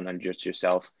too down on just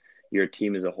yourself. Your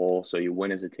team as a whole, so you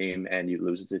win as a team and you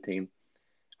lose as a team.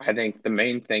 I think the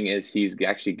main thing is he's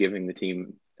actually giving the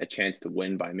team a chance to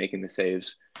win by making the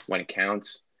saves when it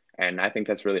counts. And I think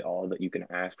that's really all that you can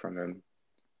ask from him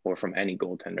or from any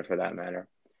goaltender for that matter.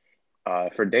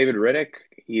 For David Riddick,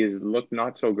 he has looked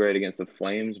not so great against the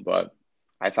Flames, but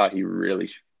I thought he really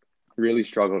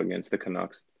struggled against the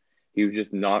Canucks. He was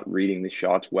just not reading the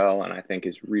shots well, and I think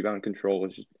his rebound control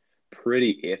was just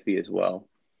pretty iffy as well.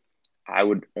 I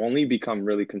would only become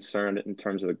really concerned in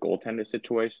terms of the goaltender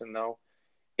situation, though,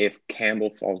 if Campbell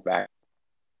falls back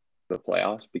to the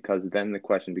playoffs, because then the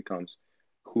question becomes,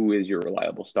 who is your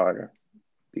reliable starter?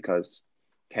 Because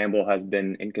Campbell has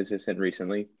been inconsistent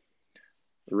recently.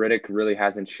 Riddick really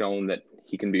hasn't shown that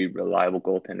he can be a reliable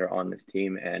goaltender on this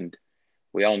team, and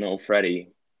we all know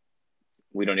Freddie.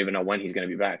 We don't even know when he's going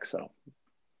to be back. So,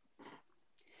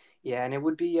 Yeah, and it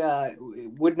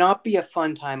would not be a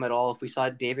fun time at all if we saw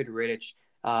David Rittich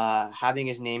having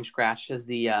his name scratched as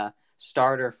the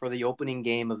starter for the opening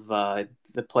game of the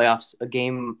playoffs, a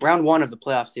game round one of the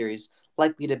playoff series,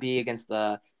 likely to be against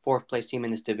the fourth place team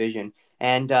in this division.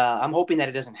 And I'm hoping that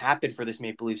it doesn't happen for this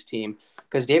Maple Leafs team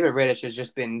because David Rittich has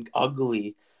just been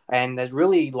ugly and has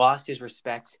really lost his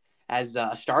respect as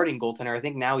a starting goaltender. I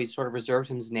think now he's sort of reserved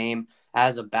his name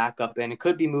as a backup, and it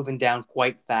could be moving down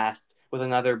quite fast with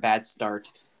another bad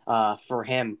start for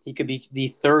him. He could be the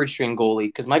third string goalie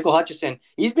because Michael Hutchison,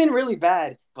 he's been really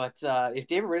bad. But if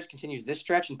David Rittich continues this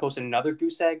stretch and posts another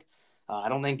goose egg, I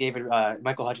don't think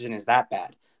Michael Hutchison is that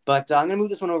bad. But I'm going to move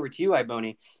this one over to you,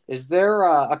 Iboni. Is there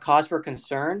a cause for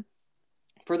concern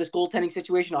for this goaltending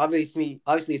situation? Obviously,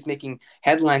 it's making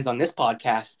headlines on this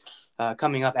podcast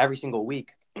coming up every single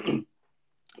week.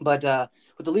 But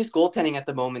with the Leafs goaltending at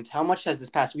the moment, how much has this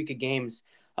past week of games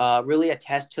really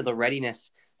attest to the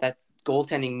readiness that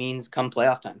goaltending means come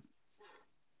playoff time?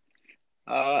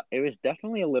 It was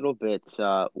definitely a little bit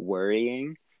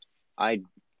worrying. I,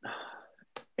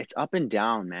 it's up and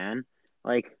down, man.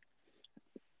 Like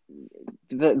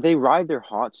they ride their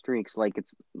hot streaks like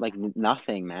it's like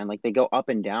nothing, man. Like they go up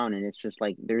and down, and it's just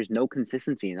like there's no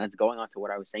consistency, and that's going on to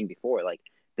what I was saying before. Like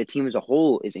the team as a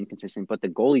whole is inconsistent, but the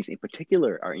goalies in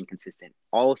particular are inconsistent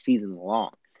all season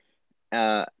long.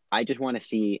 I just want to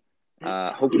see.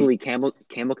 Hopefully, Campbell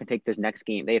can take this next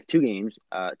game. They have two games,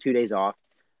 2 days off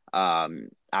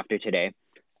after today,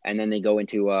 and then they go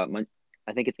into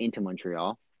I think it's into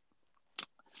Montreal.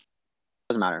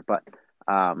 Doesn't matter, but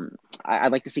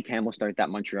I'd like to see Campbell start that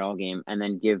Montreal game and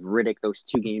then give Riddick those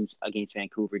 2 games against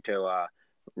Vancouver to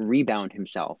rebound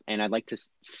himself, and I'd like to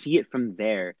see it from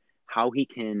there how he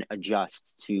can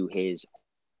adjust to his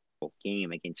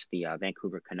game against the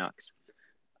Vancouver Canucks.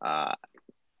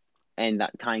 And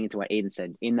that tying into what Aiden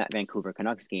said, in that Vancouver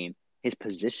Canucks game, his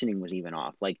positioning was even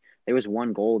off. Like there was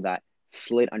one goal that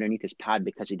slid underneath his pad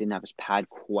because he didn't have his pad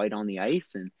quite on the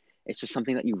ice, and it's just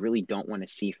something that you really don't want to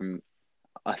see from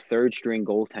a third string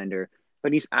goaltender.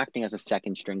 But he's acting as a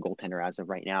second string goaltender as of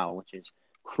right now, which is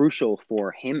crucial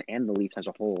for him and the Leafs as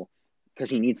a whole because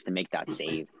he needs to make that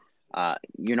save.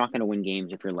 You're not going to win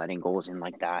games if you're letting goals in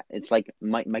like that. It's like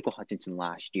Michael Hutchinson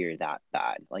last year, that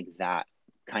bad, like that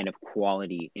kind of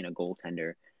quality in a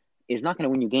goaltender is not going to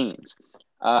win you games.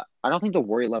 I don't think the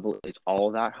worry level is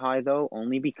all that high though,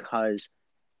 only because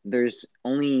there's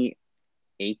only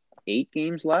eight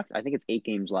games left. I think it's 8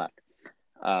 games left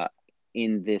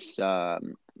in this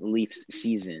Leafs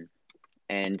season,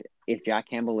 and if Jack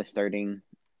Campbell is starting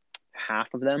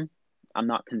half of them, I'm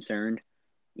not concerned.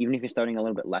 Even if he's starting a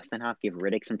little bit less than half, give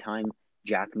Riddick some time.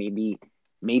 Jack may be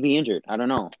injured. I don't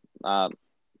know.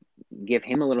 Give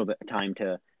him a little bit of time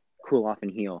to cool off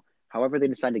and heal. However they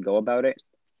decide to go about it,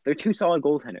 they're 2 solid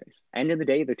goaltenders. End of the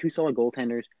day, they're 2 solid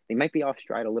goaltenders. They might be off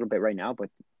stride a little bit right now,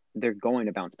 but they're going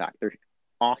to bounce back. They're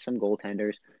awesome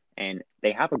goaltenders, and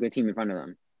they have a good team in front of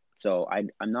them. So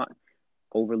I'm not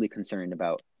overly concerned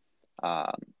about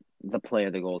the play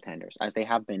of the goaltenders, as they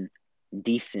have been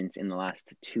decent in the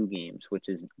last 2 games, which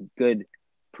is good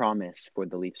promise for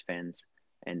the Leafs fans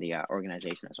and the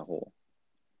organization as a whole.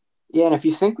 Yeah, and if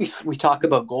you think we talk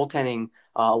about goaltending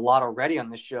a lot already on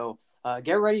this show,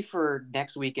 get ready for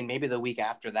next week and maybe the week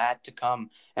after that to come.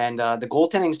 And the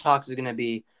goaltending talks is going to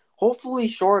be hopefully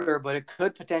shorter, but it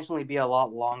could potentially be a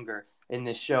lot longer in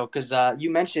this show because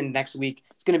you mentioned next week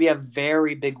it's going to be a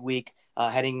very big week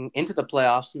heading into the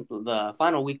playoffs, the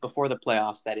final week before the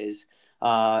playoffs, that is,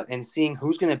 and seeing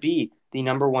who's going to be the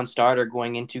number one starter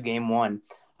going into game one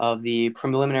of the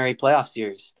preliminary playoff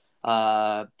series.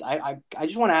 I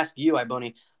just want to ask you,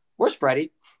 Iboni, where's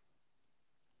Freddie?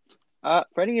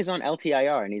 Freddie is on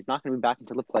LTIR, and he's not going to be back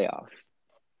until the playoffs.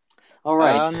 All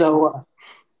right, Um,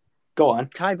 go on.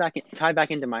 tie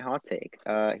back into my hot take.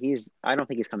 I don't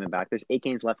think he's coming back. There's 8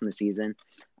 games left in the season.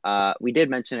 We did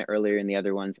mention it earlier in the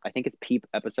other ones. I think it's Peep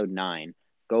episode 9.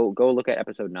 Go look at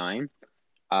episode 9.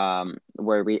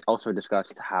 Where we also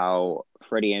discussed how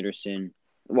Freddie Anderson.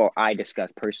 Well, I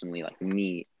discussed personally, like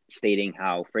me stating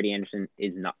how Freddie Anderson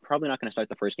is probably not going to start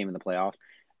the first game in the playoffs.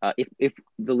 If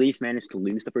the Leafs manage to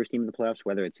lose the first game in the playoffs,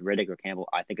 whether it's Riddick or Campbell,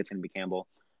 I think it's going to be Campbell.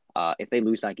 If they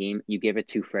lose that game, you give it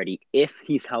to Freddie if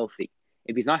he's healthy.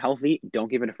 If he's not healthy, don't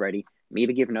give it to Freddie.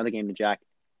 Maybe give another game to Jack.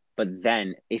 But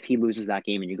then if he loses that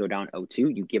game and you go down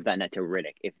 0-2, you give that net to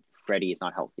Riddick if Freddie is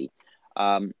not healthy.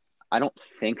 I don't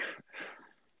think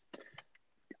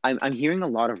I'm hearing a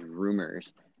lot of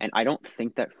rumors, and I don't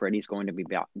think that Freddie's going to be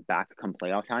back come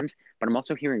playoff times. But I'm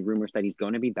also hearing rumors that he's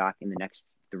going to be back in the next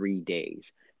 3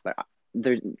 days. But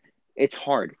there's it's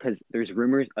hard because there's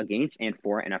rumors against and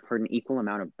for, and I've heard an equal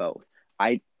amount of both.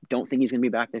 I don't think he's going to be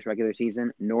back this regular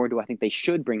season, nor do I think they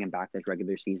should bring him back this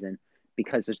regular season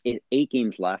because there's 8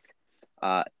 games left.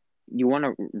 You want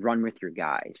to run with your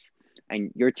guys,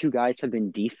 and your two guys have been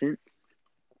decent.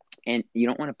 And you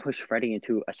don't want to push Freddie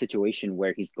into a situation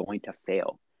where he's going to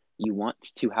fail. You want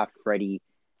to have Freddie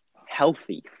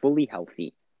healthy, fully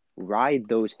healthy, ride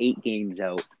those 8 games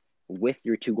out with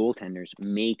your two goaltenders.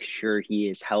 Make sure he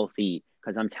is healthy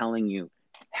because I'm telling you,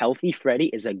 healthy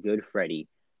Freddie is a good Freddie.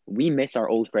 We miss our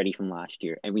old Freddie from last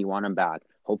year and we want him back.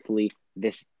 Hopefully,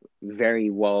 this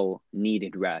very well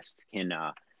needed rest can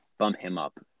bump him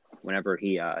up whenever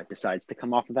he decides to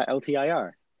come off of that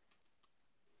LTIR.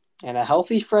 And a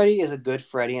healthy Freddie is a good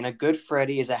Freddie, and a good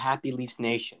Freddie is a happy Leafs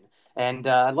Nation. And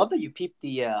I love that you peeped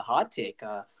the hot take.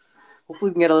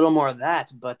 Hopefully, we can get a little more of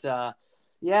that. But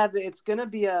yeah, it's going to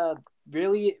be a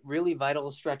really, really vital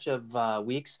stretch of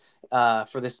weeks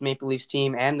for this Maple Leafs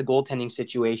team and the goaltending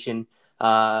situation.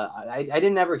 I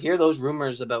didn't ever hear those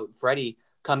rumors about Freddie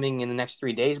coming in the next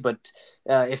 3 days, but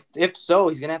if so,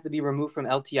 he's going to have to be removed from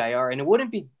LTIR, and it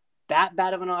wouldn't be that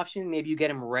bad of an option. Maybe you get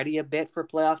him ready a bit for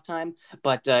playoff time,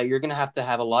 but you're going to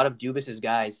have a lot of Dubas's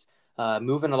guys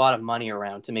moving a lot of money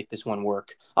around to make this one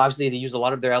work. Obviously, they use a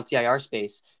lot of their LTIR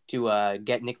space to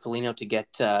get Nick Foligno to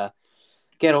get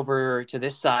over to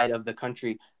this side of the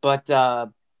country. But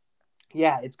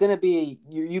yeah, it's going to be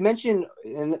you mentioned,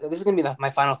 and this is going to be my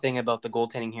final thing about the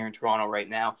goaltending here in Toronto right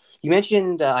now. You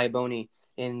mentioned Iboni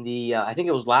in the I think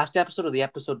it was last episode or the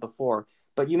episode before.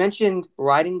 But you mentioned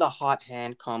riding the hot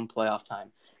hand come playoff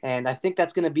time. And I think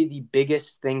that's going to be the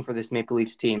biggest thing for this Maple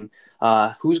Leafs team.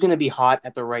 Who's going to be hot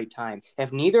at the right time?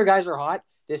 If neither guys are hot,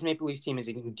 this Maple Leafs team is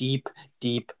in deep,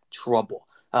 deep trouble.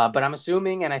 But I'm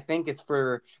assuming, and I think it's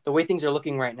for the way things are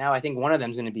looking right now, I think one of them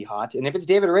is going to be hot. And if it's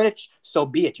David Rittich, so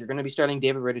be it. You're going to be starting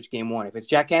David Rittich game one. If it's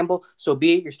Jack Campbell, so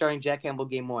be it. You're starting Jack Campbell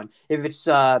game one. If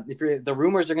the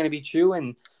rumors are going to be true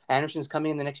and Anderson's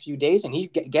coming in the next few days and he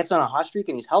gets on a hot streak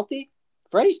and he's healthy,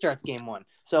 Freddie starts game one.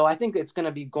 So I think it's going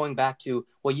to be going back to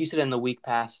what you said in the week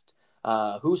past,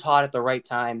 who's hot at the right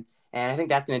time. And I think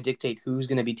that's going to dictate who's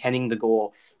going to be tending the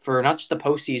goal for not just the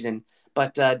postseason,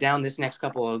 but down this next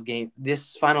couple of games,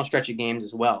 this final stretch of games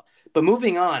as well. But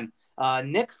moving on,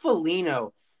 Nick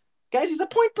Foligno. Guys, he's a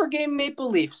point per game Maple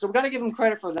Leaf, so we're going to give him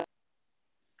credit for that.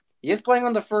 He is playing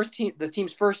on the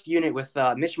team's first unit with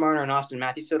Mitch Marner and Austin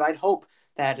Matthews, so I'd hope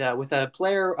that with a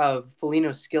player of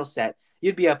Foligno's skill set,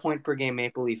 you'd be a point per game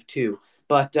Maple Leaf too.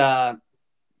 But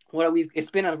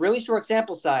it's been a really short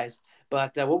sample size,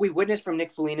 but what we've witnessed from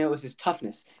Nick Foligno is his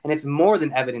toughness, and it's more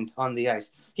than evident on the ice.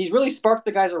 He's really sparked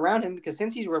the guys around him because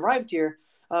since he's arrived here,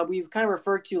 we've kind of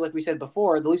referred to, like we said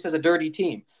before, the Leafs as a dirty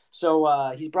team.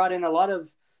 So he's brought in a lot of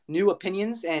new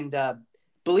opinions and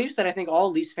beliefs that I think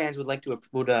all Leafs fans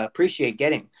would appreciate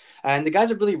getting. And the guys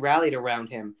have really rallied around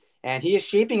him, and he is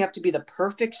shaping up to be the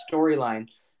perfect storyline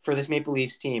for this Maple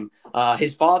Leafs team.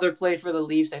 His father played for the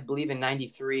Leafs, I believe, in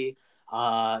 '93.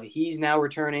 He's now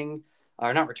returning,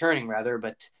 or not returning, rather,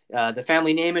 but the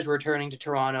family name is returning to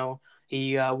Toronto.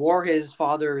 He wore his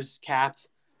father's cap,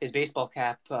 his baseball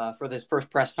cap, for this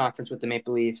first press conference with the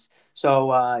Maple Leafs.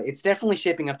 So it's definitely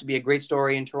shaping up to be a great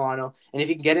story in Toronto. And if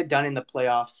he can get it done in the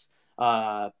playoffs,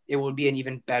 it would be an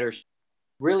even better,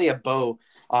 really a bow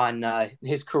on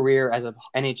his career as an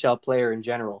NHL player in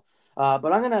general.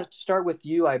 But I'm going to start with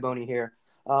you, Iboni, here.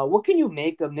 What can you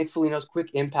make of Nick Foligno's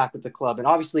quick impact with the club? And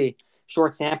obviously,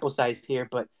 short sample size here,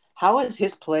 but how has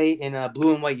his play in a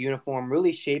blue and white uniform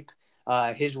really shaped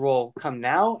his role come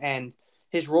now and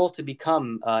his role to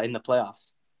become in the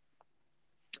playoffs?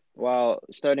 Well,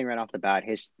 starting right off the bat,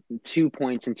 his 2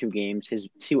 points in 2 games, his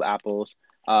 2 apples,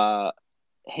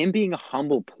 him being a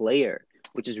humble player,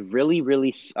 which is really,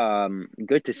 really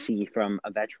good to see from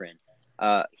a veteran.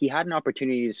 He had an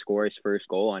opportunity to score his first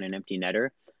goal on an empty netter.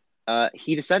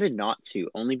 He decided not to,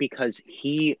 only because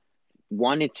he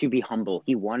wanted to be humble.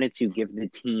 He wanted to give the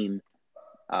team,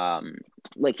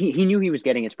 he knew he was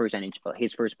getting his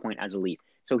first point as a Leaf,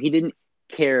 so he didn't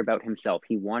care about himself.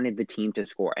 He wanted the team to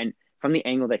score, and from the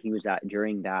angle that he was at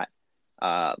during that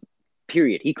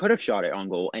period, he could have shot it on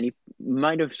goal, and he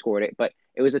might have scored it, but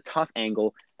it was a tough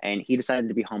angle, and he decided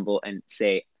to be humble and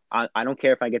say, I don't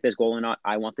care if I get this goal or not.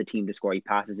 I want the team to score. He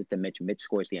passes it to Mitch. Mitch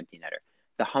scores the empty netter.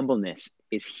 The humbleness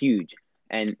is huge,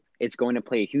 and it's going to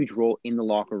play a huge role in the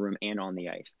locker room and on the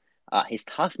ice. His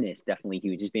toughness, definitely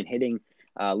huge. He's been hitting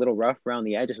a little rough around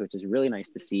the edges, which is really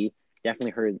nice to see.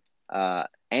 Definitely heard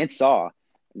and saw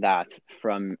that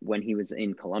from when he was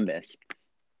in Columbus.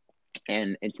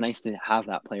 And it's nice to have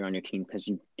that player on your team because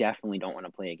you definitely don't want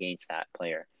to play against that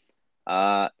player.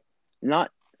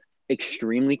 Not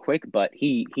extremely quick, but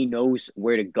he knows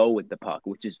where to go with the puck,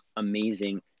 which is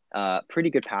amazing. Pretty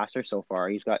good passer so far.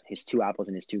 He's got his 2 apples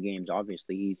in his 2 games.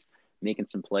 Obviously, he's making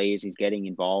some plays. He's getting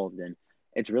involved, and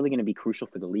it's really going to be crucial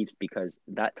for the Leafs because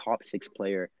that top 6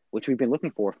 player, which we've been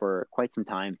looking for quite some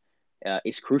time,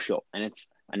 is crucial. And it's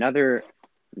another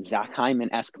Zach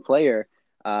Hyman-esque player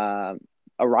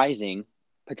arising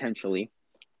potentially,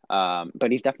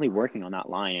 but he's definitely working on that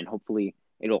line, and hopefully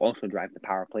it'll also drive the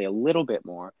power play a little bit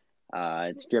more.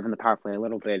 It's driven the power play a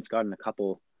little bit. It's gotten a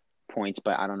couple points,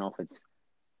 but I don't know if it's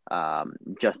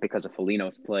just because of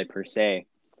Foligno's play per se,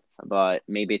 but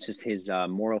maybe it's just his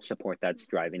moral support that's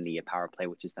driving the power play,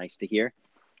 which is nice to hear.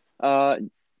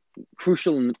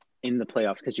 Crucial in the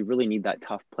playoffs because you really need that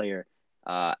tough player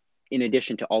in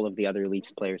addition to all of the other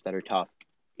Leafs players that are tough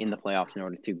in the playoffs in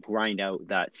order to grind out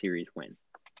that series win.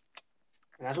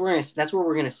 And that's where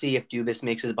we're gonna see if Dubas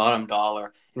makes his bottom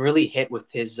dollar and really hit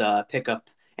with his pickup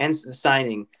and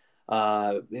signing,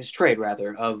 his trade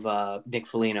rather of Nick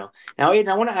Foligno. Now, Aiden,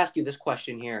 I want to ask you this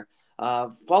question here,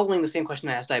 following the same question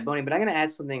I asked Iboni, but I'm going to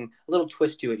add something a little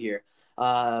twist to it here.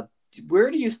 Where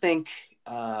do you think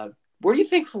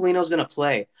Foligno's going to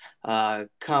play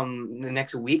come the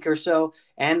next week or so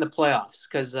and the playoffs?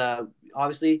 Because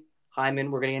obviously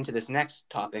Hyman, we're going to get into this next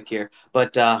topic here,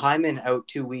 but Hyman out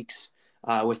 2 weeks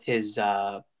with his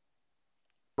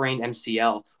sprained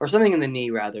MCL or something in the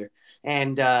knee rather.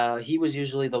 And he was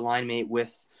usually the line mate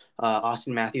with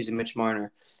Austin Matthews and Mitch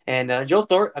Marner. And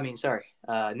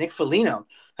Nick Foligno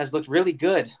has looked really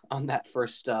good on that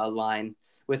first line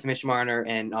with Mitch Marner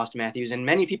and Austin Matthews. And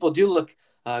many people do look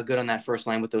good on that first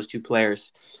line with those 2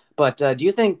 players. But do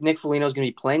you think Nick Foligno is going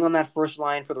to be playing on that first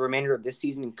line for the remainder of this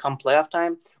season and come playoff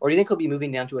time? Or do you think he'll be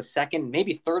moving down to a second,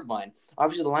 maybe third line?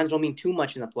 Obviously, the lines don't mean too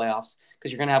much in the playoffs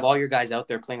because you're going to have all your guys out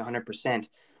there playing 100%.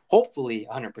 Hopefully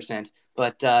 100%.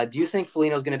 But do you think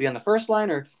Foligno is going to be on the first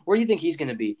line, or where do you think he's going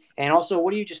to be? And also,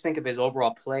 what do you just think of his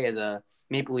overall play as a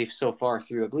Maple Leaf so far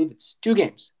through, I believe it's 2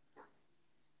 games?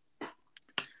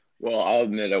 Well, I'll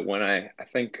admit it. When I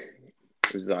think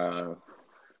it was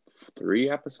 3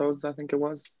 episodes, I think it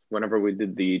was, whenever we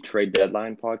did the trade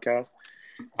deadline podcast,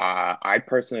 I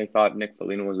personally thought Nick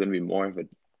Foligno was going to be more of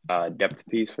a depth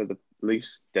piece for the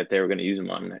Leafs, that they were going to use him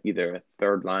on either a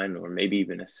third line or maybe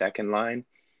even a second line.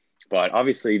 But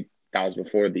obviously, that was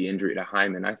before the injury to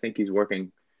Hyman. I think he's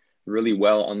working really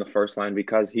well on the first line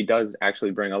because he does actually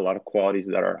bring a lot of qualities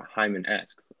that are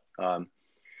Hyman-esque.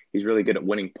 He's really good at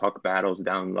winning puck battles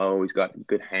down low. He's got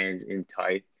good hands in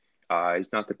tight.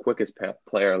 He's not the quickest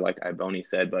player, like Iboni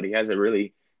said, but he has a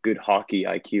really good hockey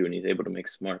IQ, and he's able to make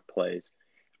smart plays.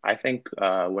 I think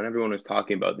when everyone was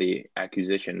talking about the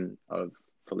acquisition of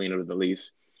Foligno to the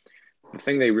Leafs, the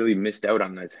thing they really missed out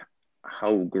on is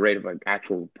how great of an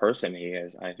actual person he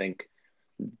is. I think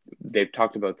they've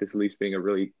talked about this Leafs being a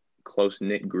really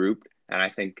close-knit group, and I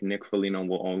think Nick Foligno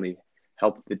will only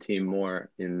help the team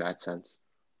more in that sense.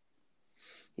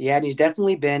 Yeah, and he's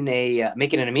definitely been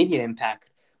making an immediate impact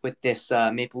with this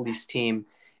Maple Leafs team.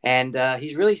 And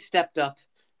he's really stepped up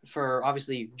for,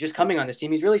 obviously, just coming on this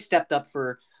team. He's really stepped up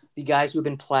for the guys who have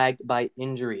been plagued by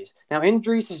injuries. Now,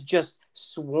 injuries has just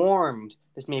swarmed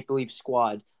this Maple Leaf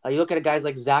squad. You look at a guys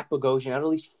like Zach Bogosian, out at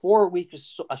least 4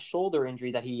 weeks, a shoulder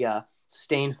injury that he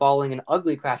sustained following an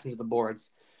ugly crash into the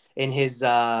boards in his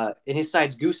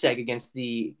side's goose egg against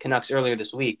the Canucks earlier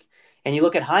this week. And you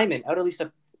look at Hyman, out at least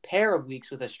a pair of weeks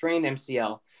with a strained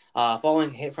MCL, following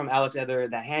a hit from Alex Ether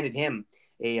that handed him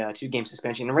a 2-game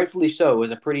suspension, and rightfully so. It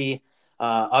was a pretty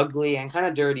ugly and kind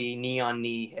of dirty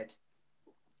knee-on-knee hit.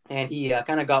 And he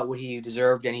kind of got what he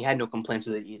deserved, and he had no complaints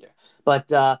with it either.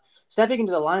 But stepping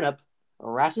into the lineup,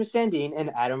 Rasmus Sandin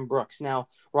and Adam Brooks. Now,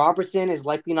 Robertson is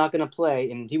likely not going to play,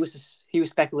 and he was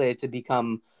speculated to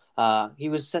become he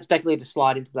was speculated to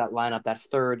slot into that lineup, that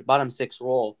third bottom 6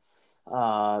 role.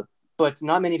 But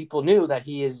not many people knew that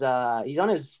he's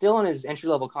still on his entry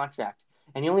level contract,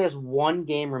 and he only has one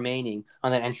game remaining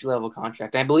on that entry level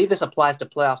contract. And I believe this applies to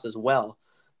playoffs as well.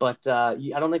 But I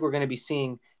don't think we're going to be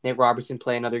seeing Nick Robertson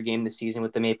play another game this season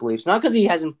with the Maple Leafs. Not because he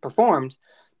hasn't performed,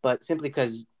 but simply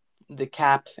because the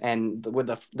cap and with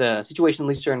the situation the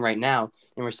Leafs are in right now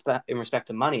in respect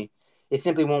to money, it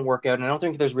simply won't work out. And I don't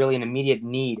think there's really an immediate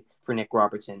need for Nick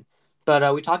Robertson.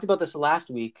 But we talked about this last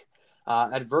week.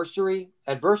 Adversary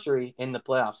in the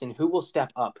playoffs and who will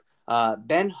step up.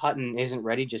 Ben Hutton isn't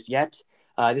ready just yet.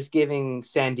 This giving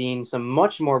Sandin some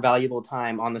much more valuable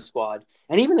time on the squad.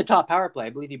 And even the top power play. I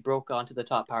believe he broke onto the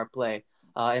top power play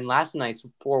in last night's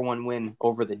 4-1 win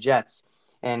over the Jets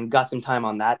and got some time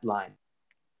on that line.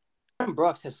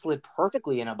 Brooks has slid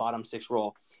perfectly in a bottom six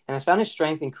role and has found his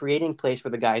strength in creating plays for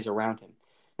the guys around him.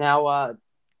 Now,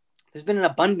 there's been an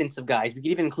abundance of guys. We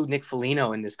could even include Nick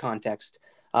Foligno in this context,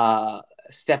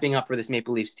 stepping up for this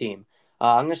Maple Leafs team.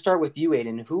 I'm going to start with you,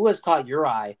 Aiden. Who has caught your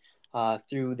eye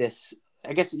through this,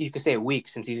 I guess you could say a week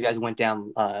since these guys went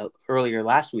down earlier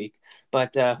last week,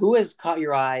 but who has caught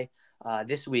your eye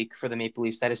this week for the Maple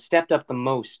Leafs that has stepped up the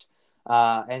most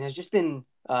and has just been,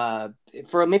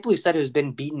 for a Maple Leafs side who's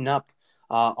been beaten up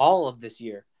all of this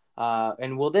year?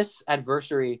 And will this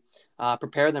adversary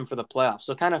prepare them for the playoffs?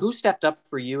 So kind of who stepped up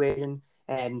for you, Aiden,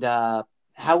 and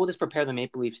how will this prepare the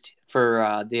Maple Leafs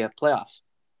for the playoffs?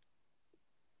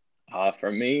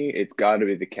 For me, it's got to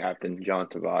be the captain, John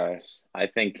Tavares. I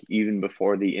think even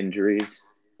before the injuries,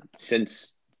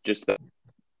 since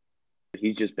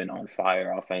he's just been on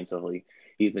fire offensively.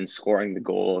 He's been scoring the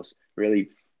goals, really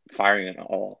firing on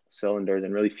all cylinders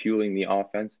and really fueling the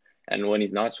offense. And when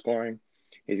he's not scoring,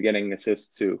 he's getting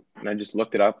assists too. And I just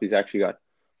looked it up. He's actually got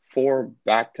 4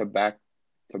 back-to-back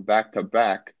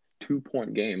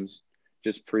 2-point games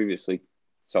just previously.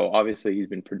 So obviously he's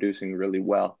been producing really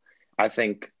well. I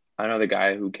know the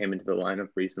guy who came into the lineup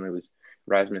recently was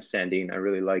Rasmus Sandin. I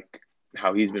really like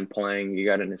how he's been playing. He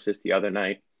got an assist the other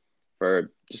night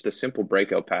for just a simple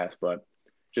breakout pass, but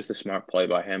just a smart play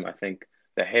by him. I think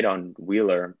the hit on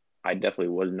Wheeler, I definitely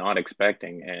was not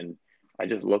expecting. And I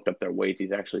just looked up their weights.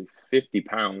 He's actually 50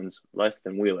 pounds less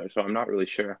than Wheeler. So I'm not really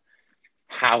sure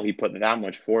how he put that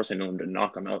much force into him to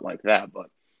knock him out like that.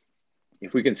 But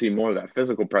if we can see more of that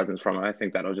physical presence from him, I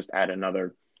think that'll just add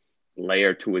another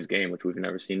layer to his game, which we've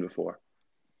never seen before.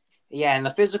 Yeah, and the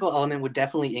physical element would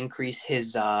definitely increase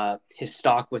his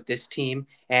stock with this team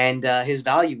and his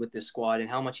value with this squad and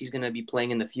how much he's going to be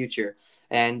playing in the future.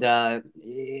 And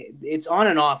it's on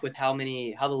and off with how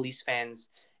the Leafs fans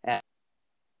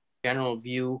general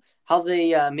view how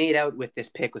they made out with this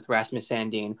pick with Rasmus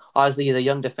Sandin. Obviously, he's a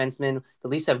young defenseman. The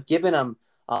Leafs have given him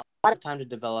a lot of time to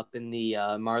develop in the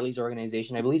Marlies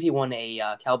organization. I believe he won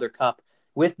a Calder Cup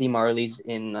with the Marlies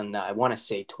in, I want to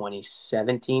say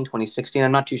 2017, 2016.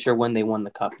 I'm not too sure when they won the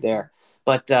cup there.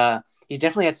 But he's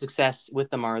definitely had success with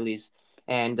the Marlies.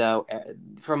 And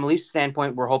from a Leafs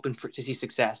standpoint, we're hoping to see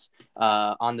success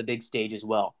on the big stage as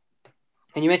well.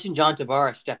 And you mentioned John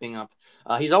Tavares stepping up.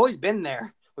 He's always been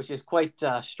there, which is quite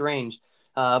strange.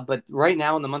 But right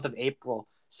now in the month of April,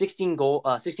 16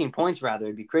 points rather.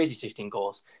 It'd be crazy 16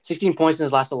 goals. 16 points in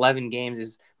his last 11 games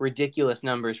is ridiculous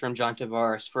numbers from John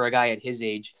Tavares for a guy at his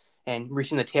age and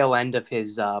reaching the tail end of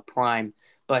his prime.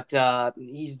 But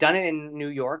he's done it in New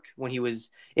York when he was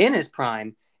in his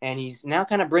prime, and he's now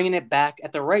kind of bringing it back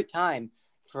at the right time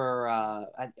for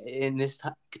in this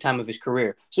time of his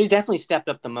career. So he's definitely stepped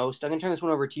up the most. I'm going to turn this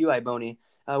one over to you, Iboni.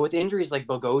 With injuries like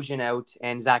Bogosian out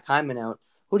and Zach Hyman out,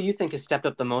 who do you think has stepped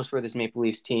up the most for this Maple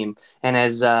Leafs team? And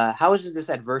how does this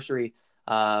adversary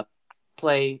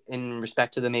play in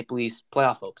respect to the Maple Leafs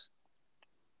playoff hopes?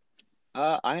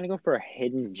 I'm going to go for a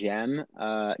hidden gem.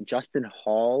 Justin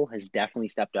Hall has definitely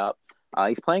stepped up.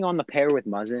 He's playing on the pair with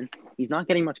Muzzin. He's not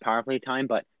getting much power play time,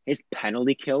 but his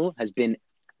penalty kill has been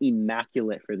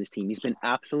immaculate for this team. He's been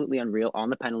absolutely unreal on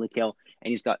the penalty kill,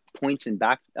 and he's got points in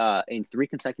 3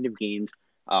 consecutive games,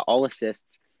 all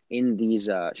assists in these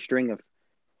string of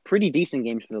pretty decent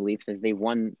games for the Leafs as they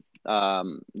won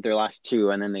their last 2,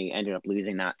 and then they ended up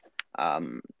losing that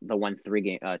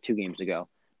the 2 games ago.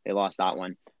 They lost that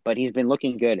one, but he's been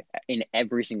looking good in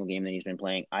every single game that he's been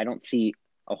playing. I don't see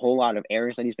a whole lot of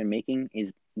errors that he's been making.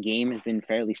 His game has been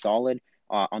fairly solid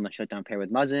on the shutdown pair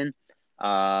with Muzzin.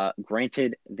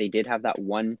 Granted, they did have that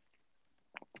one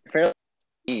fairly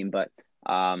game, but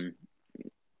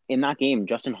in that game,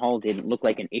 Justin Hall didn't look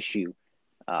like an issue.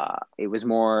 It was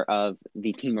more of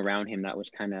the team around him that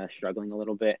was kind of struggling a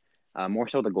little bit, more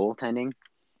so the goaltending.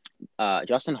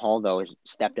 Justin Hall, though, has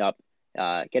stepped up,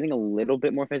 getting a little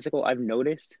bit more physical, I've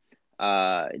noticed.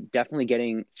 Definitely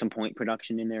getting some point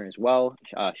production in there as well.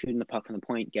 Shooting the puck from the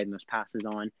point, getting those passes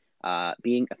on.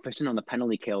 Being efficient on the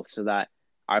penalty kill so that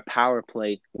our power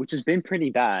play, which has been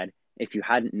pretty bad, if you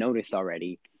hadn't noticed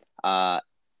already,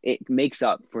 it makes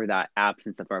up for that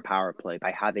absence of our power play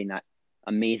by having that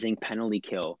amazing penalty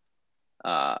kill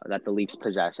that the Leafs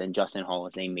possess, and Justin Hall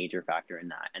is a major factor in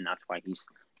that, and that's why he's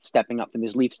stepping up for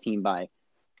this Leafs team by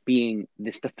being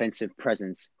this defensive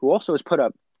presence, who also has put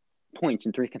up points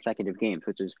in 3 consecutive games,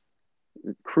 which is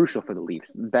crucial for the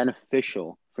Leafs,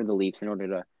 beneficial for the Leafs in order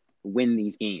to win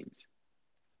these games.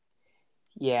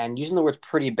 Yeah, and using the words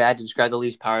pretty bad to describe the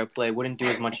Leafs power play wouldn't do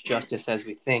as much justice as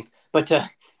we think. But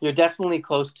you're definitely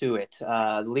close to it.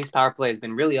 The Leafs power play has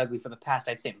been really ugly for the past,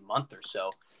 I'd say, month or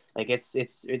so. Like it's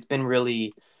been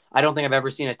really. I don't think I've ever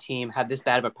seen a team have this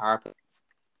bad of a power play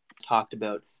talked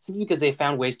about, simply because they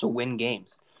found ways to win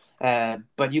games.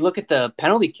 But you look at the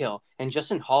penalty kill, and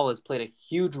Justin Hall has played a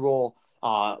huge role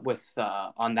with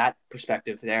on that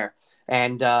perspective there.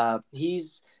 And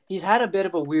he's had a bit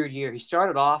of a weird year. He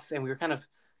started off, and we were kind of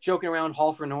joking around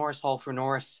Hall for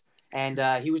Norris,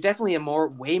 and he was definitely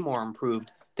way more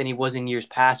improved than he was in years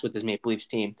past with his Maple Leafs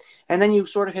team. And then you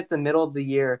sort of hit the middle of the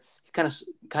year, he's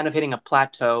kind of hitting a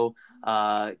plateau.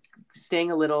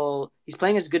 Staying a little, he's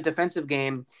playing his good defensive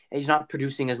game, and he's not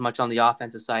producing as much on the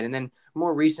offensive side. And then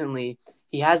more recently,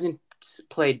 he hasn't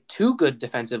played too good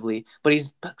defensively, but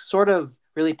he's sort of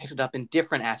really picked it up in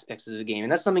different aspects of the game.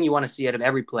 And that's something you want to see out of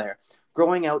every player,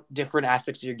 growing out different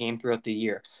aspects of your game throughout the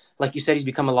year. Like you said, he's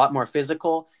become a lot more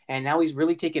physical, and now he's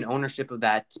really taken ownership of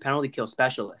that penalty kill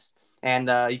specialist. And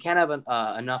you can't have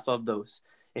enough of those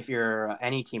if you're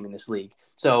any team in this league.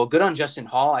 So good on Justin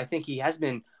Hall. I think he has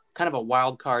been kind of a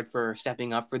wild card for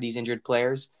stepping up for these injured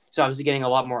players. So obviously getting a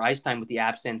lot more ice time with the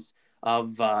absence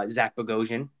of Zach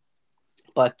Bogosian.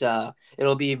 But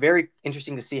it'll be very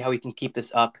interesting to see how he can keep this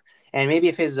up. And maybe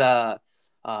if his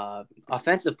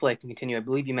offensive play can continue. I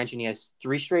believe you mentioned he has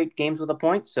 3 straight games with a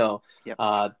point. So Yep.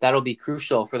 That'll be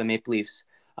crucial for the Maple Leafs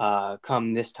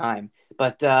come this time.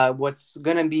 But what's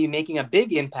going to be making a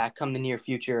big impact come the near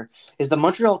future is the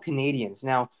Montreal Canadiens.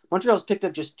 Now, Montreal's picked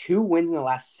up just 2 wins in the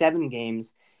last 7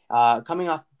 games, coming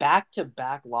off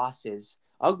back-to-back losses,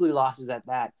 ugly losses at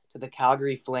that, to the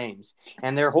Calgary Flames.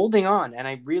 And they're holding on, and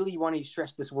I really want to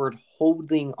stress this word,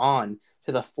 holding on,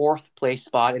 to the 4th place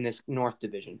spot in this North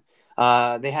Division.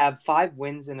 They have 5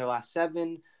 wins in their last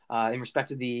 7 in respect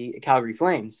to the Calgary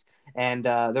Flames, and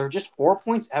they're just 4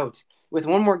 points out with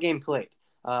 1 more game played.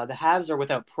 The Habs are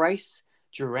without Price,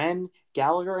 Duren,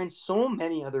 Gallagher, and so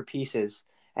many other pieces,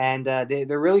 and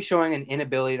they're really showing an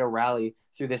inability to rally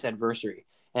through this adversary.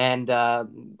 And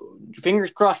fingers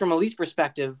crossed from a Leafs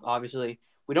perspective, obviously,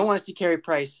 we don't want to see Carey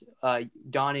Price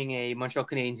donning a Montreal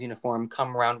Canadiens uniform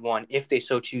come round 1 if they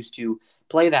so choose to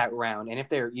play that round, and if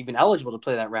they're even eligible to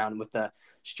play that round with the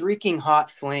streaking hot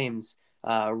Flames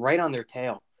right on their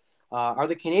tail. Are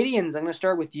the Canadiens, I'm going to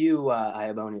start with you,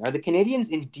 Iaboni, are the Canadiens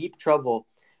in deep trouble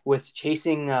with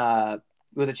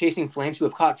the chasing Flames who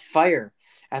have caught fire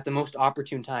at the most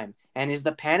opportune time? And is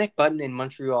the panic button in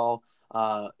Montreal,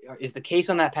 is the case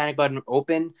on that panic button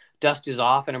open, dust is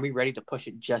off, and are we ready to push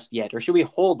it just yet? Or should we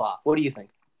hold off? What do you think?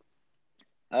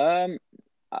 I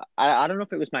don't know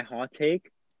if it was my hot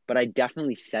take, but I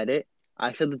definitely said it.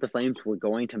 I said that the Flames were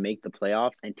going to make the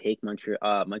playoffs and take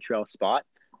Montreal's spot.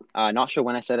 Not sure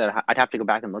when I said it. I'd have to go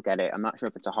back and look at it. I'm not sure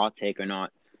if it's a hot take or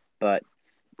not, but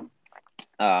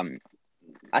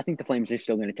I think the Flames are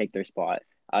still going to take their spot.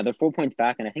 They're 4 points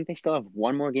back, and I think they still have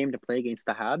 1 more game to play against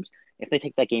the Habs. If they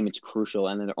take that game, it's crucial,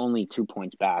 and then they're only 2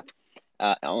 points back.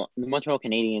 The Montreal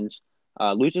Canadiens,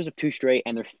 losers of 2 straight,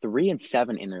 and they're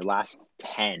 3-7 in their last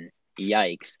 10.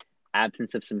 Yikes.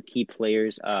 Absence of some key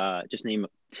players. Just name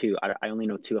 2. I only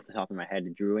know 2 off the top of my head.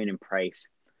 Drouin and Price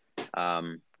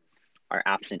are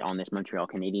absent on this Montreal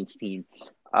Canadiens team.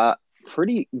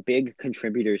 Pretty big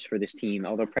contributors for this team,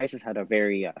 although Price has had a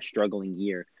very struggling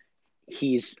year.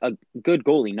 He's a good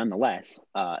goalie nonetheless.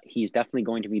 He's definitely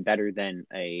going to be better than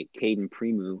a Caden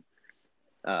Premu.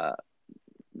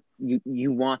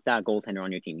 You want that goaltender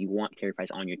on your team. You want Carey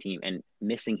Price on your team, and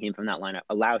missing him from that lineup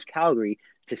allows Calgary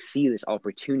to see this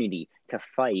opportunity to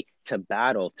fight, to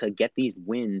battle, to get these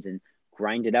wins and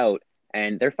grind it out.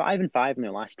 And they're 5-5 in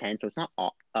their last 10, so it's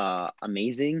not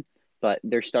amazing, but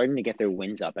they're starting to get their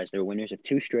wins up as they're winners of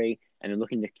 2 straight, and they're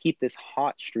looking to keep this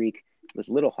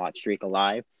little hot streak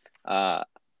alive.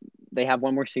 They have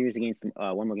 1 more series against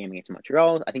 1 more game against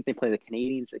Montreal. I think they play the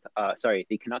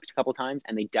the Canucks a couple times,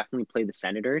 and they definitely play the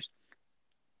Senators.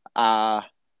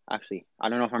 Actually, I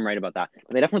don't know if I'm right about that,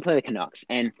 but they definitely play the Canucks,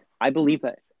 and I believe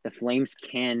that the Flames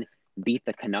can beat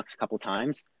the Canucks a couple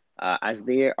times, as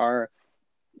they are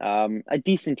a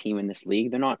decent team in this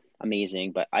league. They're not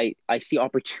amazing, but I see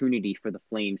opportunity for the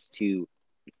Flames to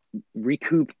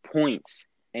recoup points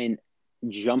and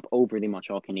jump over the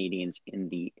Montreal Canadiens in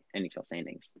the NHL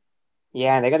standings.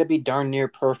 Yeah, they got to be darn near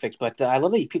perfect. But I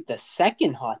love that you picked the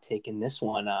second hot take in this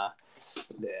one.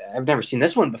 I've never seen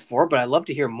this one before, but I'd love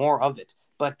to hear more of it.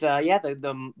 But yeah,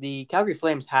 the Calgary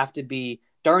Flames have to be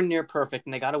darn near perfect,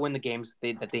 and they got to win the games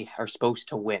that they are supposed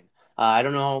to win. I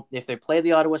don't know if they play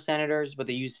the Ottawa Senators, but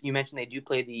you mentioned they do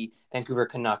play the Vancouver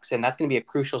Canucks, and that's going to be a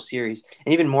crucial series.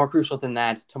 And even more crucial than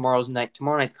that, tomorrow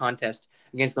night contest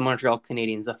against the Montreal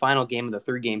Canadiens, the final game of the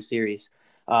 3-game series.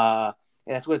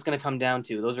 And that's what it's going to come down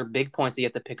to. Those are big points that you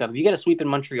have to pick up. If you get a sweep in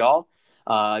Montreal,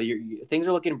 things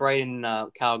are looking bright in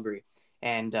Calgary.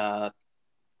 And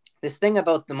this thing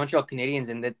about the Montreal Canadiens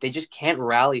and that they just can't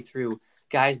rally through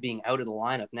guys being out of the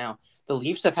lineup. Now, the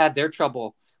Leafs have had their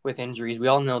trouble with injuries. We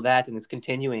all know that, and it's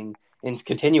continuing and it's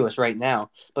continuous right now.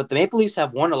 But the Maple Leafs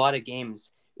have won a lot of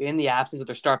games in the absence of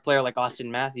their star player like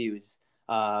Austin Matthews,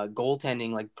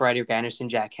 goaltending like Frederik Anderson,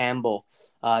 Jack Campbell.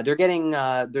 They're getting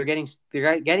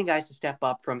guys to step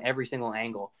up from every single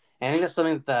angle. And I think that's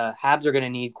something that the Habs are going to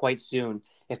need quite soon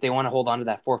if they want to hold on to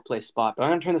that fourth place spot. But I'm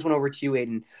going to turn this one over to you,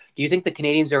 Aiden. Do you think the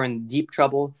Canadiens are in deep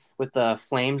trouble with the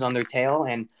Flames on their tail?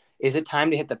 And is it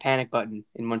time to hit the panic button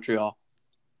in Montreal?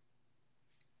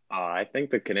 I think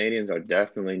the Canadiens are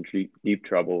definitely in deep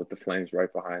trouble with the Flames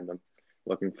right behind them,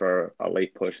 looking for a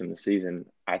late push in the season.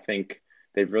 I think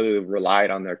they've really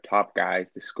relied on their top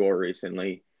guys to score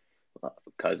recently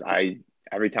because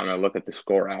every time I look at the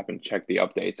score app and check the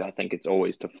updates, I think it's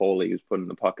always Toffoli who's putting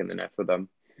the puck in the net for them.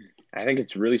 I think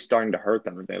it's really starting to hurt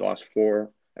them if they lost 4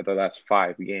 of the last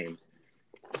 5 games.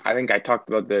 I think I talked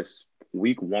about this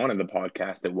week 1 of the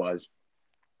podcast. It was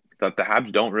that the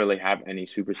Habs don't really have any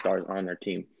superstars on their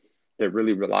team. They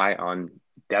really rely on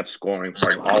depth scoring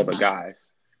from all the guys.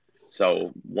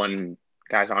 So when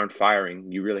guys aren't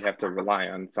firing, you really have to rely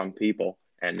on some people.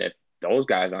 And if those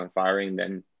guys aren't firing,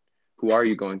 then who are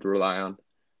you going to rely on?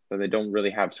 So they don't really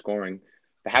have scoring.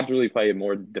 The Habs really play a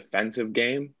more defensive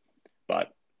game,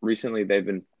 but recently they've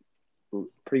been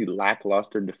pretty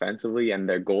lackluster defensively, and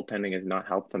their goaltending has not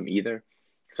helped them either.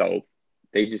 So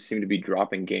they just seem to be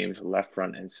dropping games left,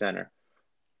 front, and center.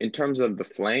 In terms of the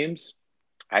Flames,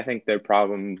 I think their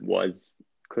problem was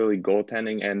clearly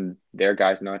goaltending and their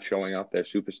guys not showing up, their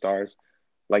superstars,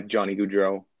 like Johnny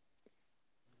Gaudreau.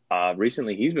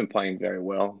 Recently, he's been playing very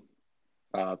well,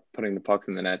 putting the pucks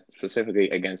in the net, specifically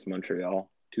against Montreal,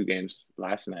 2 games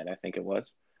last night, I think it was.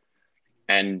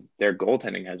 And their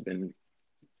goaltending has been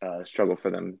a struggle for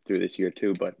them through this year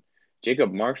too. But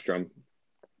Jacob Markstrom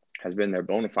has been their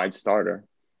bona fide starter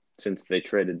since they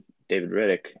traded David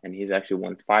Riddick, and he's actually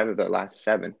won 5 of their last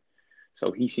 7.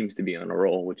 So he seems to be on a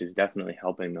roll, which is definitely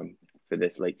helping them for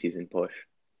this late season push.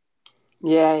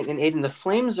 Yeah, and Aiden, the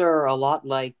Flames are a lot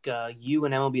like you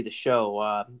and MLB The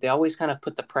Show. They always kind of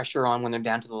put the pressure on when they're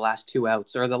down to the last 2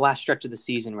 outs, or the last stretch of the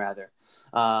season, rather.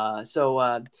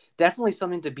 So definitely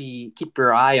something to keep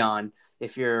your eye on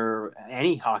if you're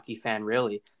any hockey fan,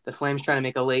 really. The Flames trying to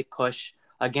make a late push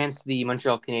against the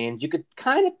Montreal Canadiens. You could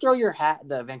kind of throw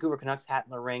the Vancouver Canucks hat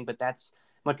in the ring, but that's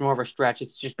much more of a stretch.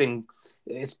 It's been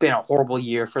a horrible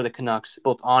year for the Canucks,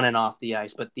 both on and off the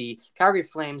ice. But the Calgary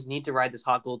Flames need to ride this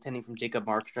hot goaltending from Jacob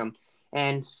Markstrom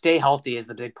and stay healthy is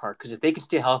the big part. Because if they can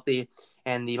stay healthy,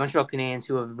 and the Montreal Canadiens,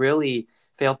 who have really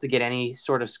failed to get any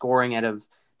sort of scoring out of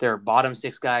their bottom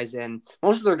 6 guys, and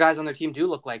most of their guys on their team do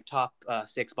look like top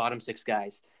 6, bottom 6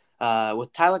 guys.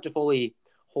 With Tyler Toffoli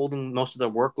holding most of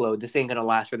the workload, this ain't going to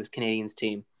last for this Canadiens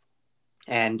team.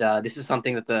 And this is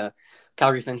something that the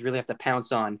Calgary Flames really have to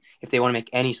pounce on if they want to make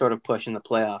any sort of push in the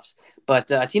playoffs. But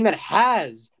a team that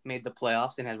has made the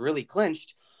playoffs and has really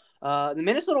clinched, the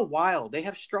Minnesota Wild, they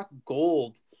have struck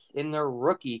gold in their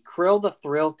rookie, Kirill the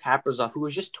Thrill Kaprizov, who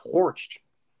was just torched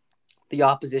the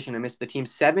opposition amidst the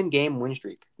team's 7-game win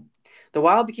streak. The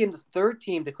Wild became the 3rd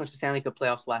team to clinch the Stanley Cup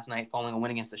playoffs last night following a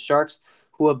win against the Sharks,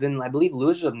 who have been, I believe,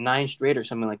 losers of 9 straight or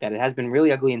something like that. It has been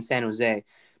really ugly in San Jose,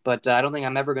 but I don't think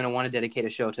I'm ever going to want to dedicate a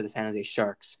show to the San Jose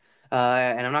Sharks.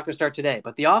 And I'm not going to start today.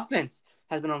 But the offense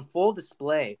has been on full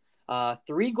display.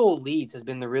 3-goal leads has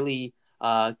been the really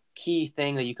key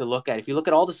thing that you could look at. If you look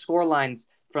at all the score lines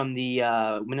from the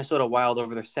Minnesota Wild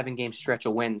over their 7-game stretch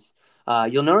of wins,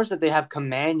 you'll notice that they have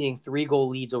commanding 3-goal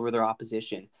leads over their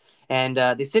opposition. And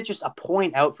they sit just a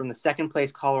point out from the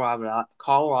 2nd-place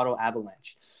Colorado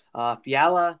Avalanche.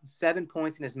 Fiala, 7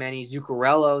 points in as many.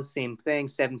 Zuccarello, same thing,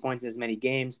 7 points in as many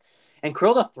games. And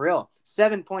Kirill the Thrill,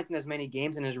 7 points in as many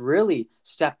games, and has really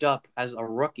stepped up as a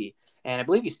rookie. and I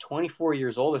believe he's 24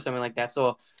 years old or something like that. So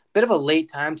a bit of a late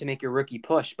time to make your rookie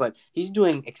push, but he's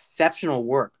doing exceptional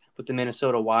work with the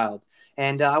Minnesota Wild.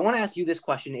 And I want to ask you this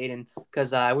question, Aiden,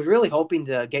 because I was really hoping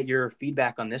to get your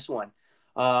feedback on this one.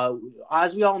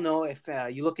 As we all know, if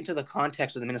you look into the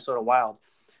context of the Minnesota Wild,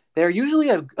 they're usually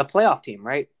a playoff team,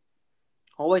 right?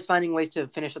 Always finding ways to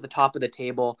finish at the top of the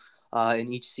table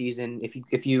in each season.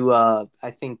 If you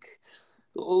I think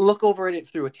look over it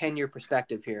through a 10-year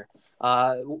perspective here,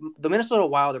 the Minnesota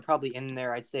Wild are probably in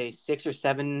there. I'd say 6 or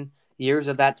 7 years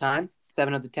of that time,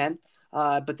 7 of the 10.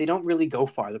 But they don't really go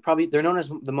far. They're known as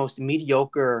the most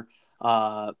mediocre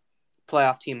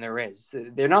playoff team there is.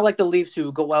 They're not like the Leafs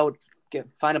who go out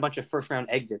find a bunch of first round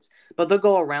exits, but they'll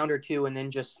go a round or two and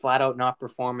then just flat out not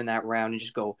perform in that round and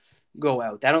just go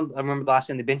out. I remember the last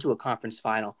time they've been to a conference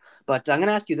final. But I'm going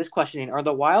to ask you this question: are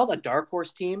the Wild a dark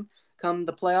horse team come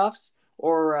the playoffs,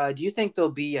 or do you think they'll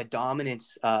be a dominant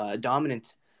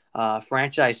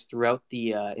franchise throughout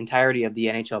the entirety of the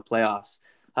NHL playoffs?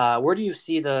 Where do you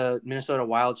see the Minnesota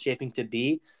Wild shaping to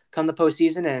be come the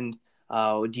postseason? And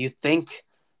do you think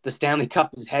the Stanley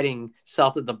Cup is heading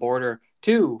south of the border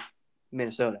to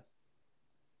Minnesota?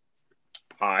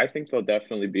 I think they'll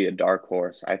definitely be a dark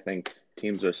horse. I think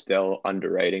teams are still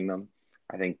underrating them.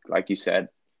 I think, like you said,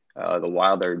 the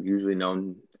Wild are usually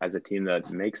known as a team that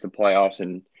makes the playoffs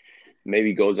and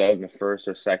maybe goes out in the first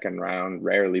or second round,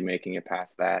 rarely making it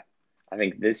past that. I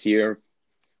think this year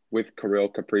with Kirill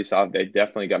Kaprizov, they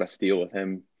definitely got a steal with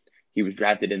him. He was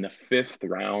drafted in the 5th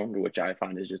round, which I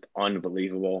find is just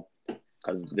unbelievable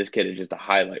because this kid is just a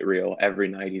highlight reel. Every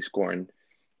night he's scoring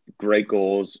great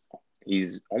goals.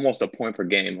 He's almost a point per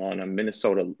game on a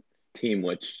Minnesota team,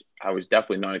 which I was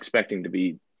definitely not expecting to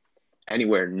be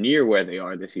anywhere near where they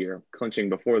are this year, clinching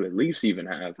before the Leafs even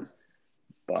have.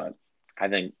 But I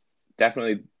think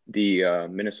definitely the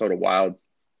Minnesota Wild,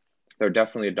 they're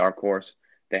definitely a dark horse.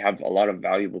 They have a lot of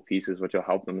valuable pieces which will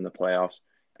help them in the playoffs.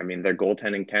 I mean, their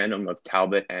goaltending tandem of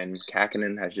Talbot and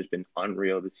Kakkonen has just been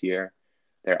unreal this year.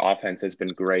 Their offense has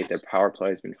been great. Their power play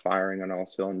has been firing on all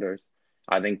cylinders.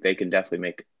 I think they can definitely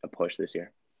make a push this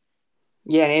year.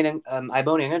 Yeah, and Iboni, I'm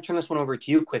going to turn this one over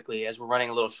to you quickly as we're running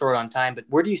a little short on time. But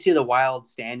where do you see the Wild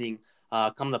standing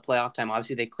come the playoff time?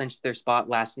 Obviously, they clinched their spot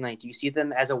last night. Do you see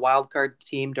them as a wild card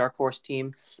team, dark horse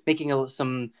team, making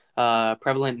some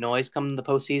prevalent noise come the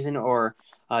postseason, or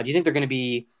do you think they're going to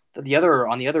be on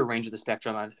the other range of the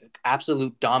spectrum, an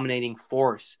absolute dominating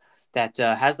force that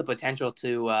has the potential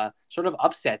to sort of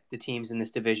upset the teams in this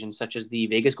division, such as the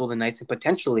Vegas Golden Knights and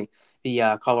potentially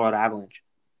the Colorado Avalanche?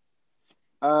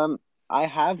 Um, I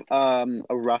have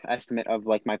a rough estimate of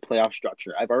like my playoff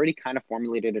structure. I've already kind of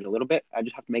formulated it a little bit. I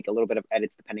just have to make a little bit of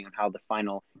edits depending on how the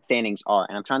final standings are,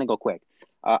 and I'm trying to go quick.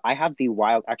 I have the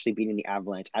Wild actually beating the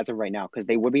Avalanche as of right now because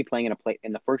they would be playing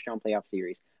in the first round playoff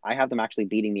series. I have them actually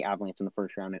beating the Avalanche in the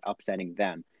first round and upsetting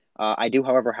them. I do,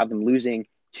 however, have them losing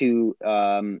to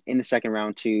in the second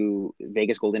round to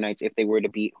Vegas Golden Knights if they were to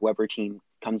beat whoever team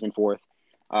comes in fourth.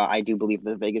 I do believe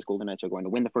the Vegas Golden Knights are going to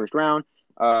win the first round.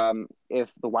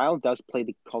 If the Wild does play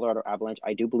the Colorado Avalanche,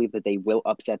 I do believe that they will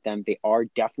upset them. They are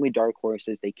definitely dark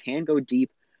horses. They can go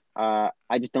deep. I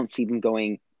just don't see them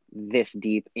going this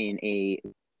deep in a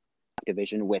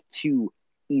division with two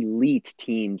elite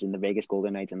teams in the Vegas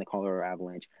Golden Knights and the Colorado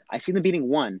Avalanche. I see them beating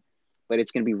one, but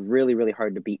it's going to be really, really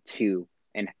hard to beat two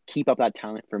and keep up that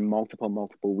talent for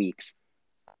multiple weeks.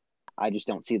 I just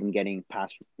don't see them getting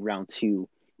past round two,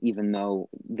 even though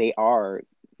they are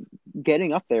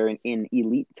getting up there in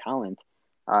elite talent.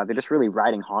 They're just really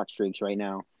riding hot streaks right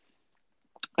now.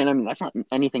 And I mean, that's not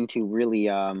anything to really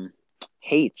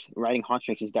hate. Riding hot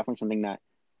streaks is definitely something that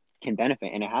can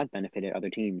benefit, and it has benefited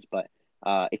other teams. But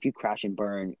if you crash and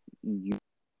burn, you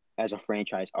as a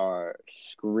franchise are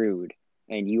screwed,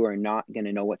 and you are not going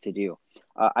to know what to do.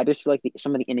 I just feel like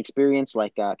some of the inexperience,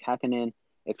 like Kakkonen,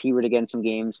 if he were to get in some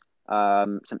games,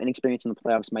 some inexperience in the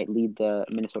playoffs might lead the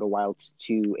Minnesota Wilds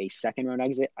to a second round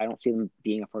exit. I don't see them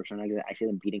being a first round exit. I see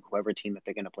them beating whoever team that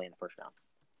they're going to play in the first round.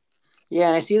 Yeah,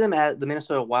 and I see them as the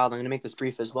Minnesota Wild. I'm going to make this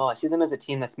brief as well. I see them as a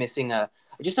team that's missing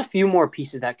just a few more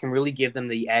pieces that can really give them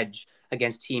the edge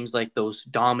against teams like those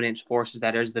dominant forces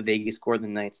that is the Vegas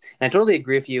Golden Knights. And I totally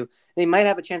agree with you. They might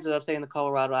have a chance of upsetting the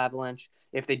Colorado Avalanche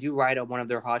if they do ride out one of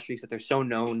their hot streaks that they're so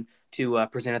known to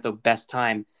present at the best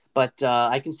time. But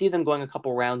I can see them going a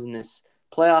couple rounds in this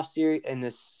playoff series in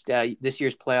this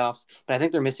year's playoffs. But I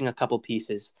think they're missing a couple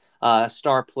pieces.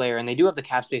 Star player, and they do have the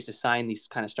cap space to sign these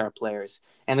kind of star players.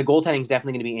 And the goaltending is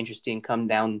definitely going to be interesting come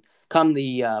the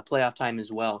playoff time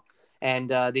as well. And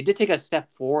they did take a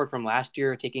step forward from last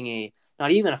year, taking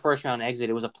not even a first round exit.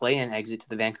 It was a play-in exit to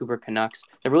the Vancouver Canucks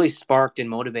that really sparked and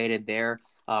motivated their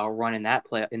run in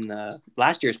the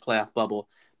last year's playoff bubble.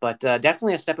 But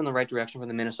definitely a step in the right direction for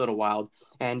the Minnesota Wild.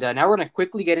 And now we're going to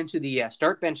quickly get into the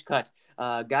start bench cut.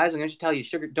 Guys, I'm going to tell you,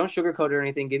 don't sugarcoat it or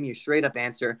anything. Give me a straight up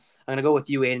answer. I'm going to go with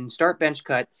you, Aiden. Start bench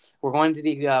cut. We're going to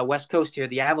the West Coast here,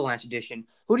 the Avalanche edition.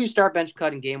 Who do you start bench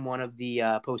cut in game one of the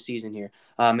postseason here?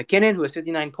 McKinnon, who has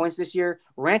 59 points this year,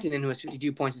 Rantanen, who has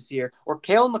 52 points this year, or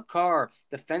Cale Makar,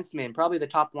 defenseman, probably the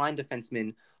top line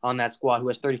defenseman on that squad, who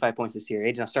has 35 points this year.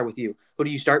 Aiden, I'll start with you. Who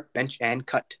do you start, bench, and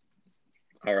cut?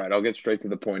 All right, I'll get straight to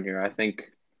the point here. I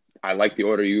think I like the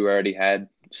order you already had.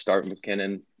 Start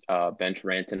McKinnon, bench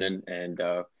Rantanen, and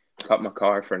cut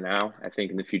Makar for now. I think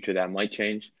in the future that might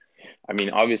change. I mean,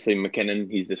 obviously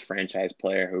McKinnon, he's this franchise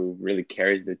player who really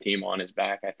carries the team on his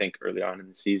back. I think early on in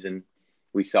the season,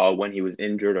 we saw when he was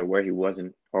injured or where he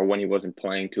wasn't, or when he wasn't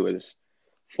playing to his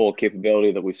full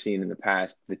capability that we've seen in the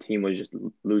past, the team was just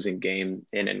losing game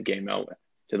in and game out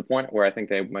to the point where I think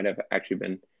they might have actually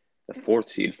been the fourth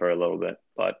seed for a little bit.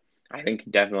 But I think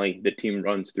definitely the team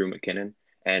runs through McKinnon,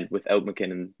 and without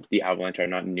McKinnon, the Avalanche are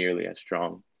not nearly as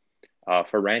strong.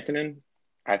 For Rantanen,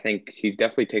 I think he's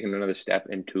definitely taken another step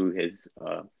into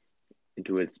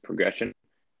his progression.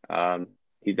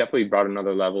 He's definitely brought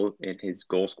another level in his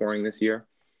goal scoring this year.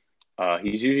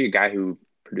 He's usually a guy who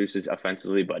produces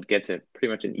offensively, but gets a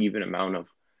pretty much an even amount of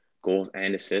goals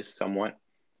and assists somewhat.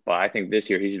 But I think this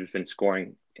year he's just been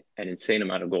scoring an insane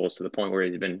amount of goals to the point where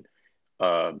he's been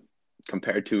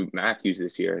compared to Matthews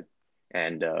this year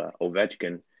and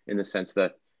Ovechkin in the sense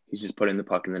that he's just putting the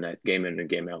puck in the net game in and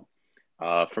game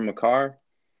out. For Makar,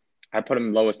 I put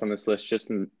him lowest on this list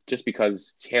just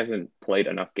because he hasn't played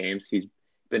enough games. He's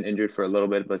been injured for a little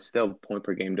bit, but still point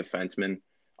per game defenseman.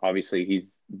 Obviously, he's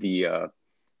the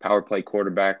power play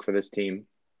quarterback for this team.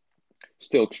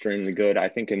 Still extremely good. I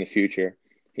think in the future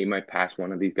he might pass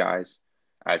one of these guys,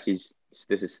 as this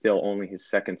is still only his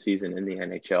second season in the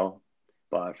NHL.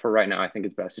 But for right now, I think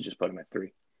it's best to just put him at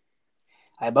 3.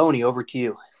 Iboni, over to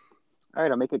you. All right,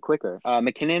 I'll make it quicker.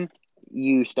 McKinnon,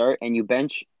 you start and you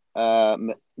bench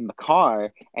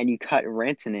Makar and you cut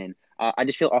Rantanen. I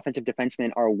just feel offensive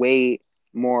defensemen are way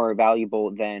more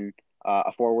valuable than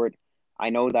a forward. I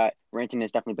know that Rantanen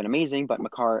has definitely been amazing, but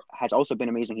Makar has also been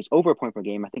amazing. He's over a point per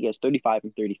game. I think he has 35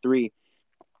 and 33.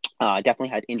 Definitely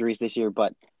had injuries this year,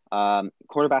 but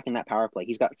quarterback in that power play.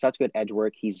 He's got such good edge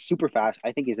work. He's super fast.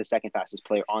 I think he's the second fastest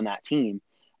player on that team.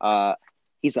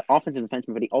 He's an offensive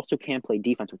defenseman, but he also can play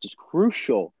defense, which is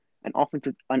crucial. An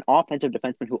offensive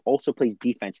defenseman who also plays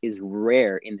defense is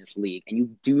rare in this league, and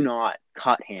you do not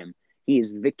cut him. He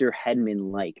is Victor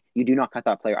Hedman-like. You do not cut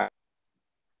that player.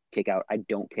 Kick out. I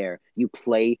don't care. You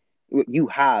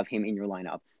have him in your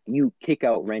lineup. You kick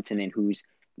out Rantanen, who's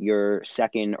your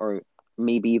second or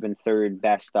maybe even third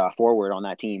best forward on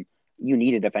that team. You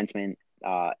need a defenseman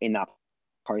in that.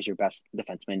 Carr is your best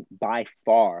defenseman by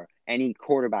far. Any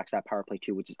quarterbacks that power play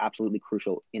too, which is absolutely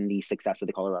crucial in the success of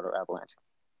the Colorado Avalanche.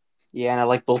 Yeah, and I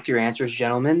like both your answers,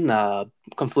 gentlemen.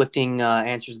 Conflicting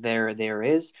answers there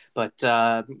is, but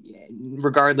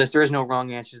regardless, there is no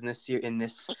wrong answers in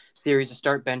this series. A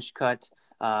start, bench, cut,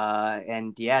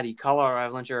 and yeah, the Colorado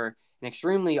Avalanche are an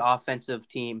extremely offensive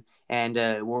team, and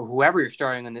whoever you're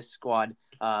starting on this squad,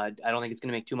 I don't think it's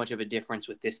going to make too much of a difference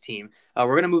with this team. We're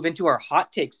going to move into our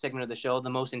hot take segment of the show, the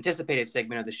most anticipated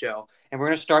segment of the show, and we're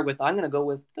going to start with. I'm going to go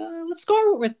with. Let's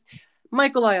start with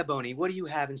Michael Iaboni. What do you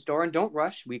have in store? And don't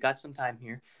rush. We got some time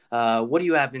here. What do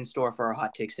you have in store for our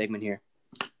hot take segment here?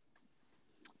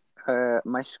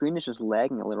 My screen is just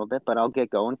lagging a little bit, but I'll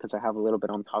get going because I have a little bit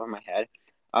on top of my head.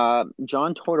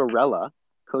 John Tortorella,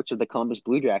 coach of the Columbus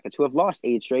Blue Jackets, who have lost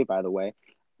 8 straight, by the way,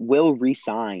 will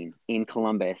re-sign in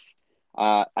Columbus.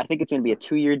 I think it's going to be a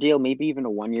 2-year deal, maybe even a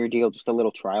 1-year deal, just a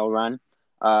little trial run.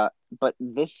 But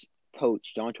this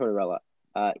coach, John Tortorella,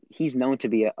 he's known to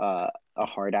be a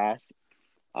hard ass.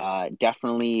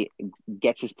 Definitely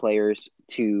gets his players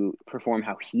to perform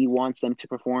how he wants them to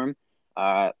perform.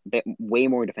 But way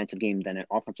more defensive game than an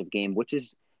offensive game, which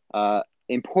is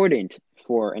important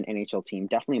for an NHL team.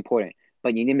 Definitely important,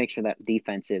 but you need to make sure that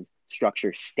defensive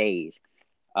structure stays.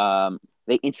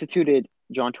 They instituted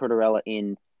John Tortorella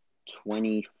in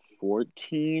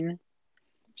 2014.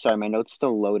 Sorry, my note's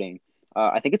still loading.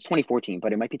 I think it's 2014,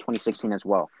 but it might be 2016 as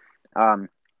well.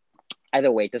 Either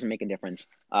way, it doesn't make a difference.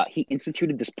 He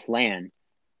instituted this plan.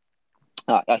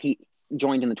 He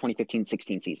joined in the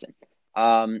 2015-16 season.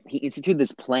 He instituted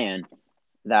this plan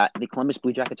that the Columbus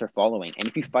Blue Jackets are following. And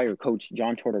if you fire Coach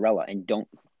John Tortorella and don't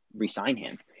re-sign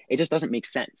him, it just doesn't make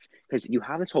sense because you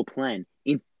have this whole plan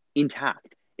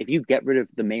intact. If you get rid of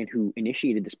the man who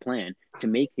initiated this plan to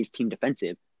make his team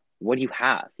defensive, what do you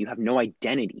have? You have no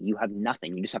identity. You have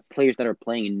nothing. You just have players that are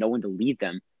playing and no one to lead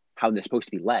them how they're supposed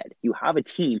to be led. You have a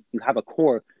team, you have a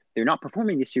core. They're not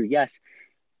performing this year, yes,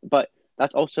 but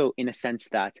that's also in a sense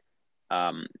that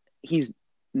he's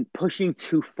pushing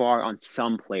too far on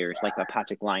some players, like a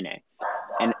Patrick Laine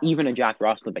and even a Jack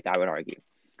Roslovic, I would argue.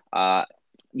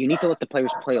 You need to let the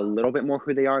players play a little bit more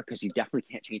who they are, because you definitely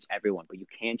can't change everyone, but you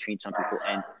can change some people.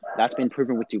 And that's been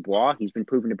proven with Dubois. He's been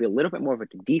proven to be a little bit more of a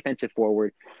defensive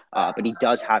forward, but he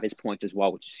does have his points as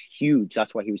well, which is huge.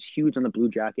 That's why he was huge on the Blue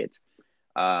Jackets.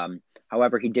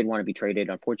 However, he did want to be traded.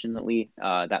 Unfortunately,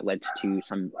 that led to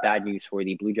some bad news for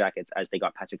the Blue Jackets, as they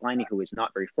got Patrick Laine, who is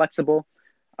not very flexible.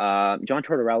 John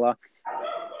Tortorella,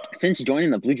 since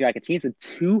joining the Blue Jackets, he has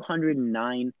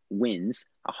 209 wins,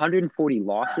 140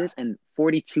 losses, and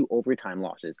 42 overtime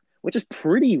losses, which is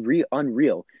pretty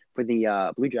unreal for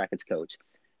the Blue Jackets coach.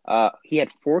 He had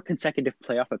 4 consecutive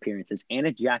playoff appearances and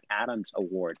a Jack Adams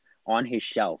Award on his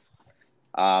shelf.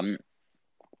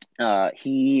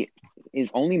 He is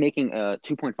only making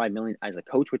 $2.5 million as a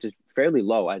coach, which is fairly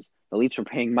low, as the Leafs were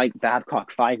paying Mike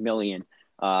Babcock $5 million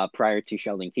prior to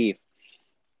Sheldon Keefe.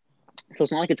 So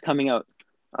it's not like it's coming out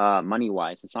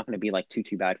money-wise. It's not going to be like too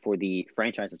bad for the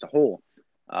franchise as a whole.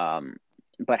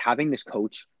 But having this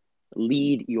coach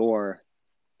lead your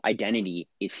identity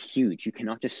is huge. You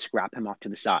cannot just scrap him off to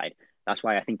the side. That's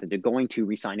why I think that they're going to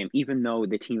re-sign him, even though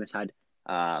the team has had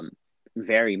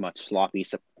very much sloppy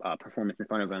performance in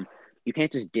front of him. You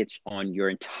can't just ditch on your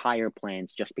entire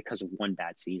plans just because of one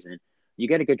bad season. You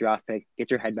get a good draft pick, get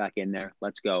your head back in there.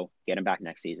 Let's go. Get him back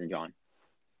next season, John.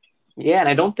 Yeah, and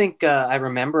I don't think I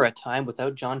remember a time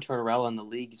without John Tortorella in the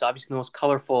league. He's obviously the most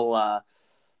colorful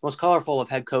of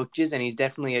head coaches, and he's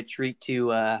definitely a treat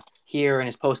to hear in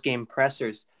his post-game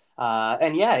pressers.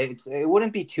 And yeah, it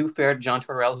wouldn't be too fair to John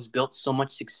Tortorella, who's built so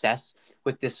much success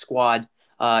with this squad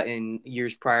in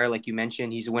years prior. Like you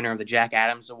mentioned, he's a winner of the Jack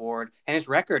Adams Award, and his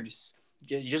record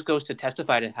just goes to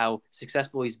testify to how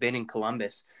successful he's been in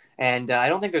Columbus. And I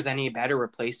don't think there's any better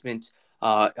replacement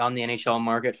on the NHL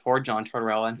market for John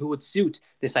Tortorella, and who would suit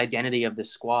this identity of this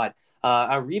squad.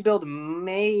 A rebuild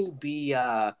may be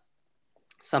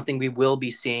something we will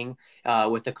be seeing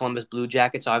with the Columbus Blue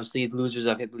Jackets. Obviously, losers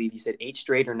of, I believe you said 8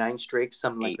 straight or 9 straight,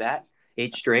 something like that.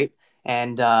 8 straight.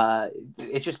 And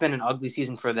it's just been an ugly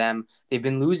season for them. They've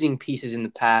been losing pieces in the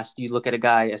past. You look at a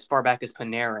guy as far back as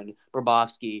Panarin,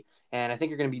 Bobrovsky, and I think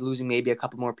you're going to be losing maybe a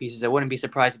couple more pieces. I wouldn't be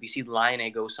surprised if you see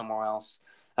Laine go somewhere else.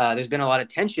 There's been a lot of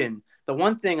tension. The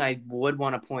one thing I would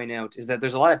want to point out is that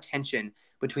there's a lot of tension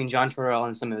between John Tortorella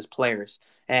and some of his players.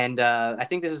 And I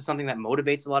think this is something that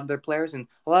motivates a lot of their players. And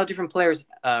a lot of different players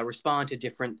respond to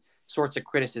different sorts of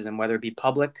criticism, whether it be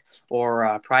public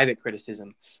or private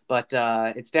criticism. But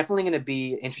it's definitely going to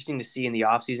be interesting to see in the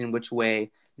offseason which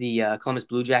way the Columbus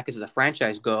Blue Jackets as a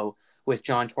franchise go with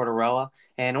John Tortorella.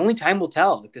 And only time will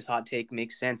tell if this hot take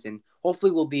makes sense. And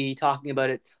hopefully we'll be talking about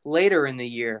it later in the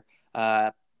year,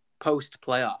 post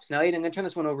playoffs. Now, Aiden, I'm going to turn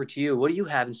this one over to you. What do you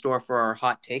have in store for our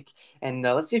hot take? And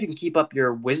let's see if you can keep up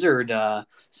your wizard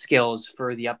skills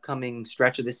for the upcoming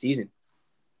stretch of the season.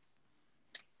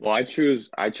 Well, I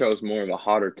chose more of a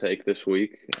hotter take this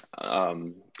week.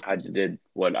 I did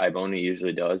what Ivoni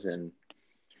usually does and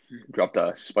dropped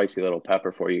a spicy little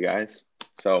pepper for you guys.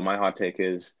 So my hot take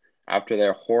is, after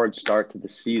their horrid start to the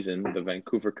season, the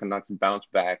Vancouver Canucks bounce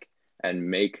back and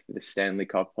make the Stanley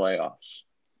Cup playoffs.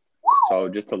 So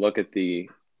just to look at the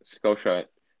Scotia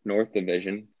North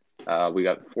Division, we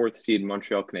got 4th seed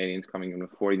Montreal Canadiens coming in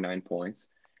with 49 points,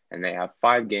 and they have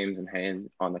 5 games in hand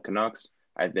on the Canucks,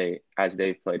 as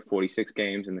they've played 46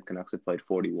 games and the Canucks have played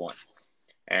 41.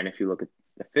 And if you look at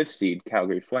the 5th seed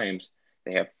Calgary Flames,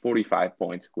 they have 45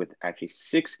 points with actually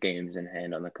 6 games in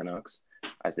hand on the Canucks,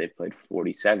 as they've played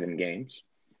 47 games.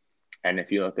 And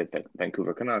if you look at the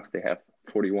Vancouver Canucks, they have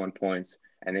 41 points,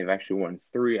 and they've actually won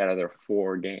 3 out of their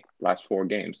last 4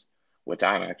 games, which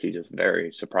I'm actually just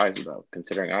very surprised about,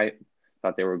 considering I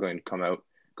thought they were going to come out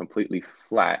completely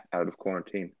flat out of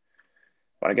quarantine.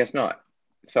 But I guess not.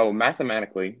 So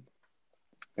mathematically,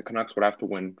 the Canucks would have to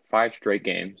win 5 straight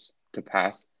games to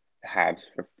pass the Habs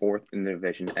for 4th in the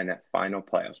division and that final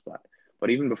playoff spot. But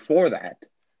even before that,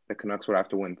 the Canucks would have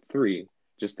to win 3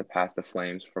 just to pass the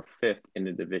Flames for 5th in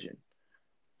the division.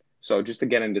 So just to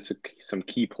get into some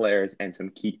key players and some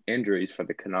key injuries for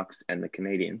the Canucks and the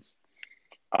Canadiens.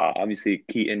 Obviously,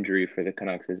 a key injury for the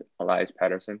Canucks is Elias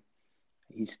Pettersson.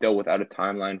 He's still without a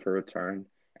timeline for return,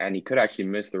 and he could actually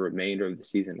miss the remainder of the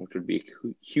season, which would be a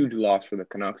huge loss for the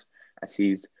Canucks, as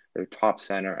he's their top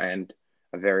center and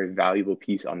a very valuable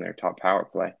piece on their top power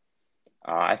play.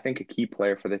 I think a key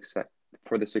player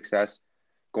for the success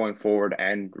going forward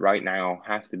and right now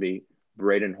has to be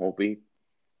Braden Holtby,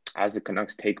 as the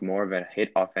Canucks take more of a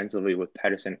hit offensively with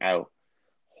Pettersson out.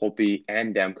 Holtby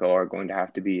and Demko are going to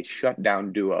have to be a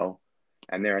shutdown duo,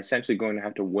 and they're essentially going to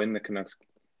have to win the Canucks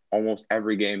almost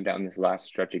every game down this last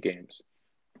stretch of games.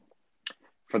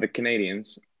 For the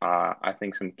Canadiens, I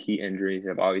think some key injuries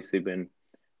have obviously been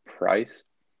Price.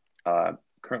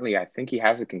 Currently, I think he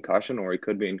has a concussion, or he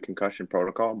could be in concussion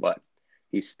protocol, but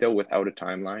he's still without a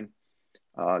timeline.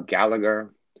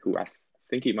 Gallagher, who I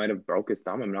think he might have broke his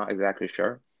thumb. I'm not exactly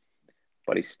sure,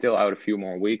 but he's still out a few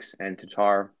more weeks. And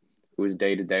Tatar, who is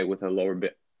day-to-day with a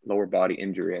lower body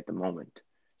injury at the moment.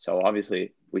 So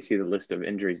obviously, we see the list of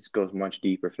injuries goes much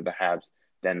deeper for the Habs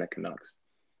than the Canucks.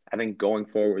 I think going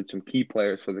forward, some key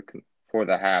players for the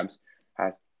Habs,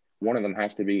 one of them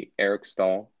has to be Eric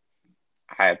Staal.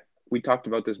 We talked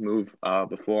about this move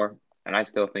before, and I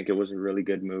still think it was a really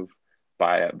good move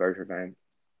by Bergevin,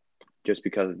 just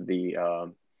because of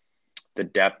the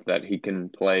depth that he can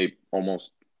play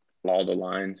almost all the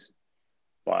lines,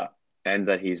 and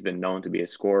that he's been known to be a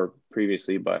scorer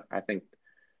previously. But I think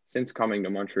since coming to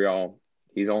Montreal,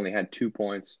 he's only had 2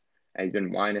 points, and he's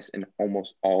been minus in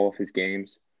almost all of his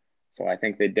games. So I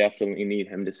think they definitely need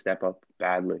him to step up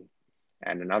badly.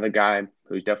 And another guy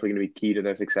who's definitely going to be key to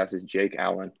their success is Jake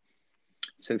Allen.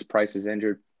 Since Price is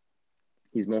injured,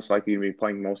 he's most likely going to be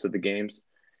playing most of the games.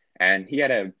 And he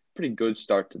had a pretty good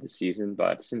start to the season,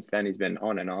 but since then he's been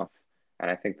on and off.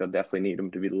 And I think they'll definitely need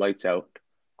him to be lights out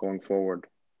going forward.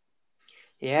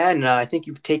 Yeah, and I think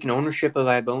you've taken ownership of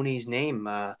Iboni's name.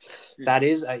 That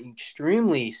is an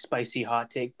extremely spicy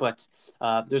hot take, but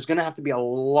there's going to have to be a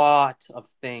lot of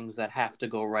things that have to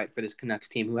go right for this Canucks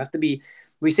team, who have to be,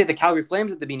 we say the Calgary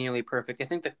Flames have to be nearly perfect. I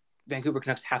think the Vancouver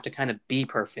Canucks have to kind of be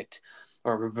perfect,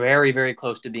 or very, very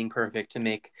close to being perfect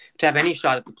to have any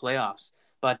shot at the playoffs.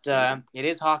 But it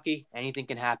is hockey. Anything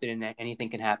can happen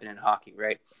in hockey,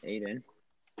 right?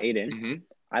 Aiden,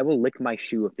 I will lick my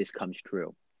shoe if this comes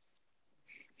true.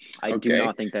 I do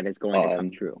not think that is going to come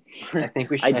true. I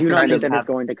think we should. I do not think that it's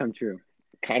going to come true.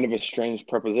 Kind of a strange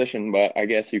proposition, but I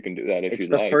guess you can do that if you like. It's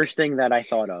the first thing that I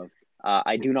thought of.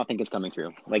 I do not think it's coming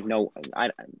true. Like, no,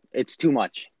 it's too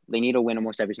much. They need to win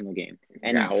almost every single game.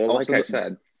 And like I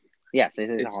said, yes,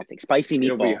 it is a hot take. Spicy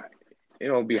meatball.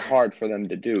 It'll be hard for them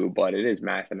to do, but it is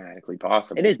mathematically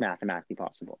possible. It is mathematically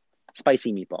possible.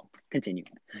 Spicy meatball. Continue.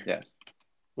 Yes.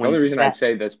 The only reason I'd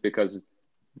say that's because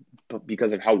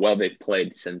of how well they've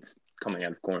played since coming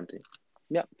out of quarantine.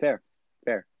 Yeah, fair.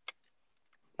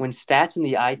 When stats and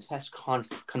the eye test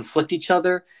conflict each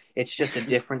other, it's just a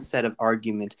different set of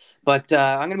argument. But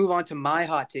I'm going to move on to my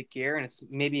hot take here, and it's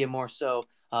maybe a more so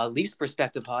Leafs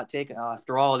perspective hot take.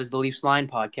 After all, it is the Leafs Line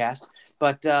podcast.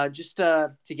 But just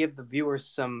to give the viewers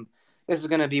some, this is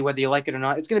going to be, whether you like it or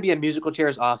not, it's going to be a musical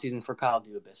chairs offseason for Kyle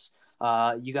Dubas.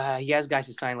 He has guys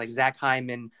to sign like Zach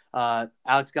Hyman,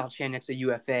 Alex Galchenyuk's a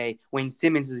UFA, Wayne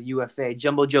Simmons is a UFA,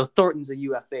 Jumbo Joe Thornton's a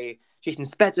UFA, Jason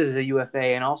Spezza is a UFA,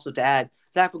 and also to add,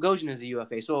 Zach Bogosian is a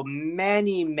UFA. So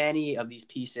many of these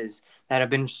pieces that have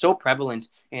been so prevalent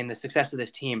in the success of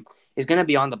this team is going to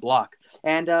be on the block.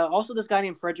 And also this guy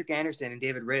named Frederick Anderson and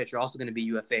David Rittich are also going to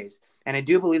be UFAs. And I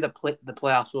do believe the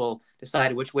playoffs will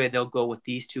decide which way they'll go with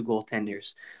these two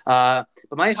goaltenders. But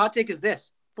my hot take is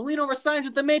this. Foligno resigns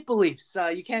with the Maple Leafs.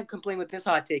 You can't complain with this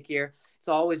hot take here. It's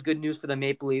always good news for the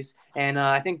Maple Leafs. And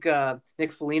I think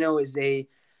Nick Foligno is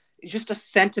just a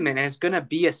sentiment, and it's going to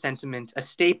be a sentiment, a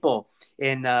staple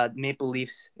in the Maple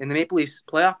Leafs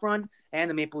playoff run and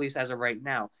the Maple Leafs as of right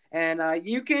now. And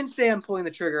you can say I'm pulling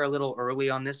the trigger a little early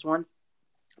on this one,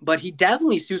 but he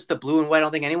definitely suits the blue and white. I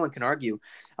don't think anyone can argue.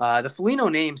 The Foligno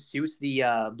name suits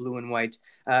the blue and white,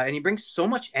 and he brings so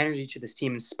much energy to this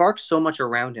team and sparks so much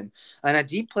around him. And a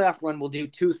deep playoff run will do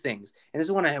two things, and this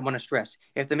is what I want to stress.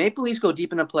 If the Maple Leafs go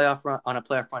deep in a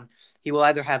playoff run, he will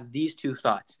either have these two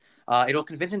thoughts. It'll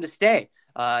convince him to stay.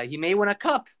 He may win a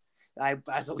cup.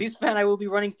 As a Leafs fan, I will be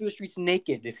running through the streets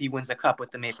naked if he wins a cup with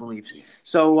the Maple Leafs.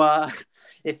 So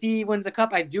if he wins a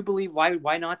cup, I do believe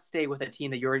why not stay with a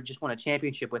team that you already just won a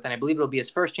championship with, and I believe it'll be his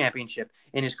first championship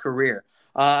in his career.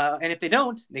 And if they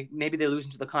don't, maybe they lose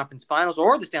into the conference finals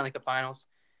or the Stanley Cup finals.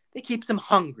 They keeps him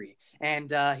hungry,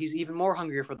 and he's even more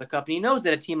hungrier for the cup. And he knows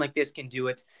that a team like this can do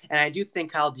it. And I do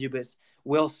think Kyle Dubas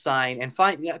will sign and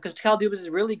find, because Kyle Dubas is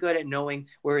really good at knowing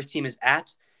where his team is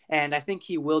at. And I think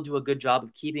he will do a good job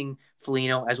of keeping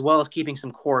Foligno, as well as keeping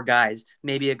some core guys,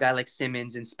 maybe a guy like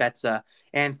Simmons and Spezza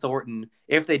and Thornton,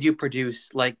 if they do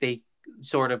produce like they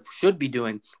sort of should be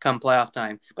doing come playoff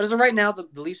time. But as of right now, the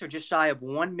Leafs are just shy of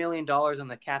 $1 million on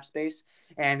the cap space,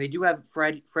 and they do have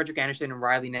Frederick Anderson and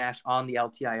Riley Nash on the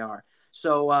LTIR.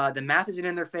 So the math isn't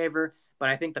in their favor, but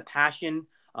I think the passion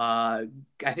really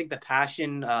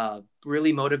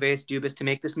motivates Dubas to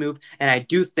make this move. And I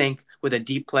do think with a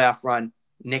deep playoff run,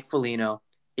 Nick Foligno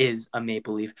is a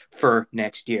Maple Leaf for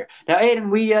next year. Now, Aiden,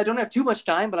 we don't have too much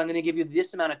time, but I'm going to give you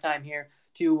this amount of time here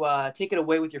to take it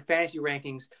away with your fantasy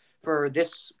rankings for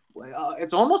this.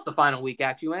 It's almost the final week,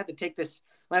 actually. We have to take this.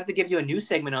 I have to give you a new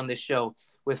segment on this show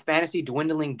with fantasy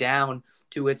dwindling down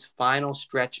to its final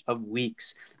stretch of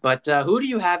weeks. But who do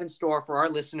you have in store for our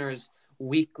listeners'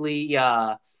 weekly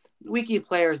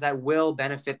players that will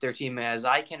benefit their team? As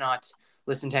I cannot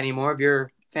listen to any more of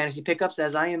your fantasy pickups,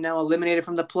 as I am now eliminated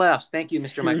from the playoffs. Thank you,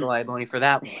 Mr. Michael Iaboni, for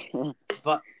that one.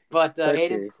 But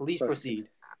Aiden, please proceed.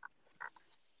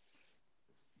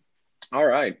 All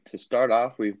right. To start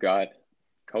off, we've got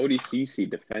Cody Ceci,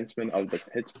 defenseman of the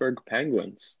Pittsburgh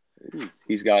Penguins.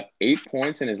 He's got 8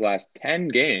 points in his last 10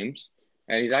 games,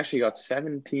 and he's actually got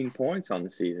 17 points on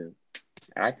the season.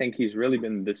 And I think he's really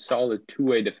been the solid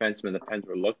two-way defenseman the Pens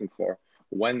were looking for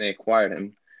when they acquired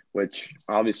him, which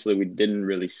obviously we didn't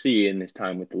really see in his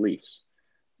time with the Leafs.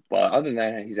 But other than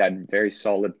that, he's had very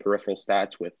solid peripheral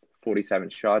stats with 47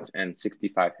 shots and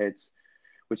 65 hits,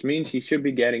 which means he should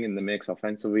be getting in the mix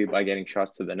offensively by getting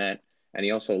shots to the net, and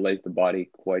he also lays the body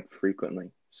quite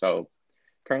frequently. So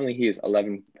currently he is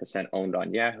 11% owned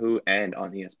on Yahoo and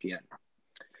on ESPN.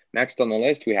 Next on the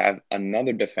list, we have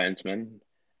another defenseman,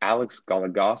 Alex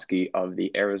Goligoski of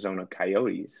the Arizona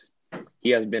Coyotes. He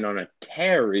has been on a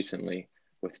tear recently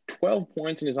with 12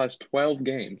 points in his last 12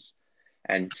 games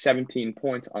and 17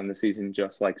 points on the season,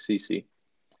 just like Ceci.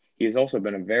 He has also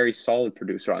been a very solid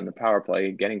producer on the power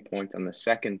play, getting points on the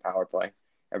second power play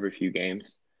every few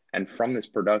games. And from this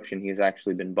production, he has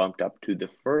actually been bumped up to the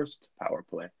first power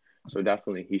play. So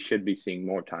definitely he should be seeing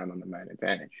more time on the man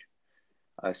advantage.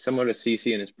 Similar to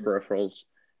Ceci in his peripherals,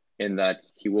 in that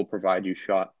he will provide you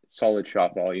solid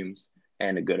shot volumes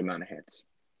and a good amount of hits.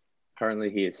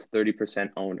 Currently, he is 30%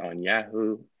 owned on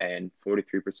Yahoo and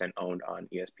 43% owned on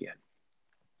ESPN.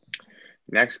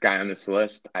 Next guy on this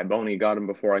list, Iaboni got him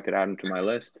before I could add him to my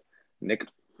list, Nick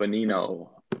Bonino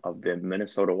of the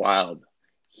Minnesota Wild.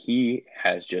 He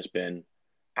has just been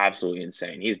absolutely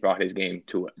insane. He's brought his game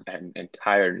to an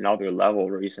entire another level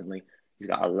recently. He's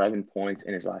got 11 points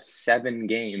in his last 7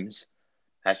 games.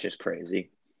 That's just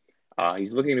crazy.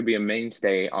 He's looking to be a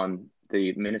mainstay on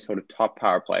the Minnesota top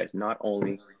power plays. Not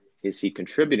only is he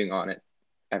contributing on it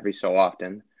every so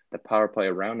often, the power play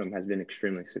around him has been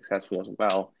extremely successful as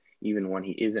well, even when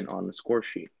he isn't on the score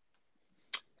sheet.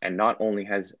 And not only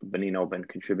has Bonino been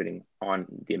contributing on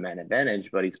the man advantage,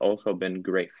 but he's also been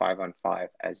great 5-on-5,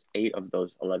 as 8 of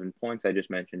those 11 points I just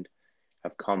mentioned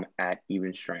have come at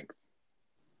even strength.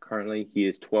 Currently, he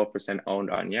is 12%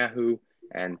 owned on Yahoo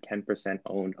and 10%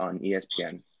 owned on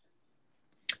ESPN.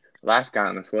 Last guy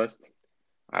on this list,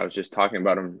 I was just talking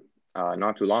about him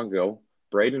not too long ago,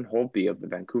 Braden Holtby of the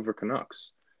Vancouver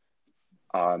Canucks.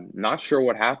 Not sure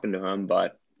what happened to him,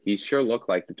 but he sure looked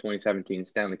like the 2017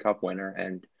 Stanley Cup winner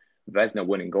and Vezina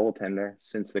winning goaltender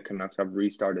since the Canucks have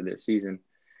restarted their season.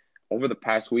 Over the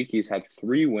past week, he's had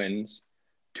 3 wins,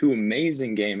 2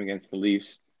 amazing games against the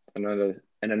Leafs,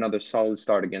 another solid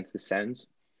start against the Sens.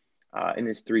 In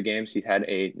his 3 games, he's had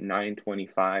a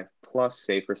 .925 plus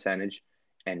save percentage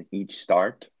in each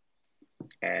start.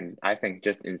 And I think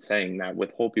just in saying that,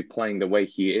 with Holtby playing the way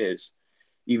he is,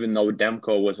 even though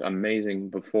Demko was amazing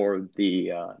before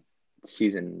the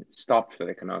season stopped for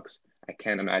the Canucks, I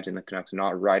can't imagine the Canucks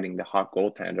not riding the hot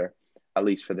goaltender, at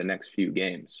least for the next few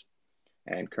games.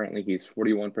 And currently he's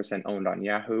 41% owned on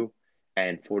Yahoo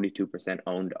and 42%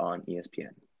 owned on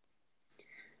ESPN.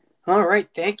 All right.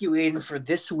 Thank you, Aiden, for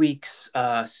this week's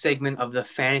segment of the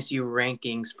fantasy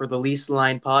rankings for the Leafs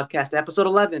Line podcast, episode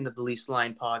 11 of the Leafs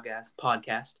Line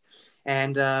podcast.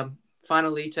 And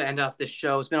finally, to end off this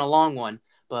show, it's been a long one,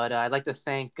 but I'd like to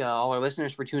thank all our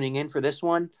listeners for tuning in for this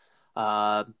one.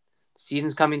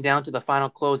 Season's coming down to the final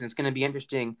close, and it's going to be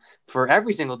interesting for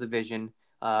every single division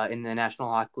in the National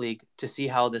Hockey League to see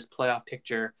how this playoff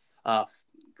picture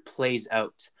plays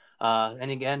out.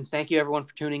 And again, thank you everyone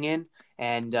for tuning in,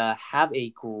 and have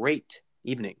a great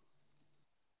evening.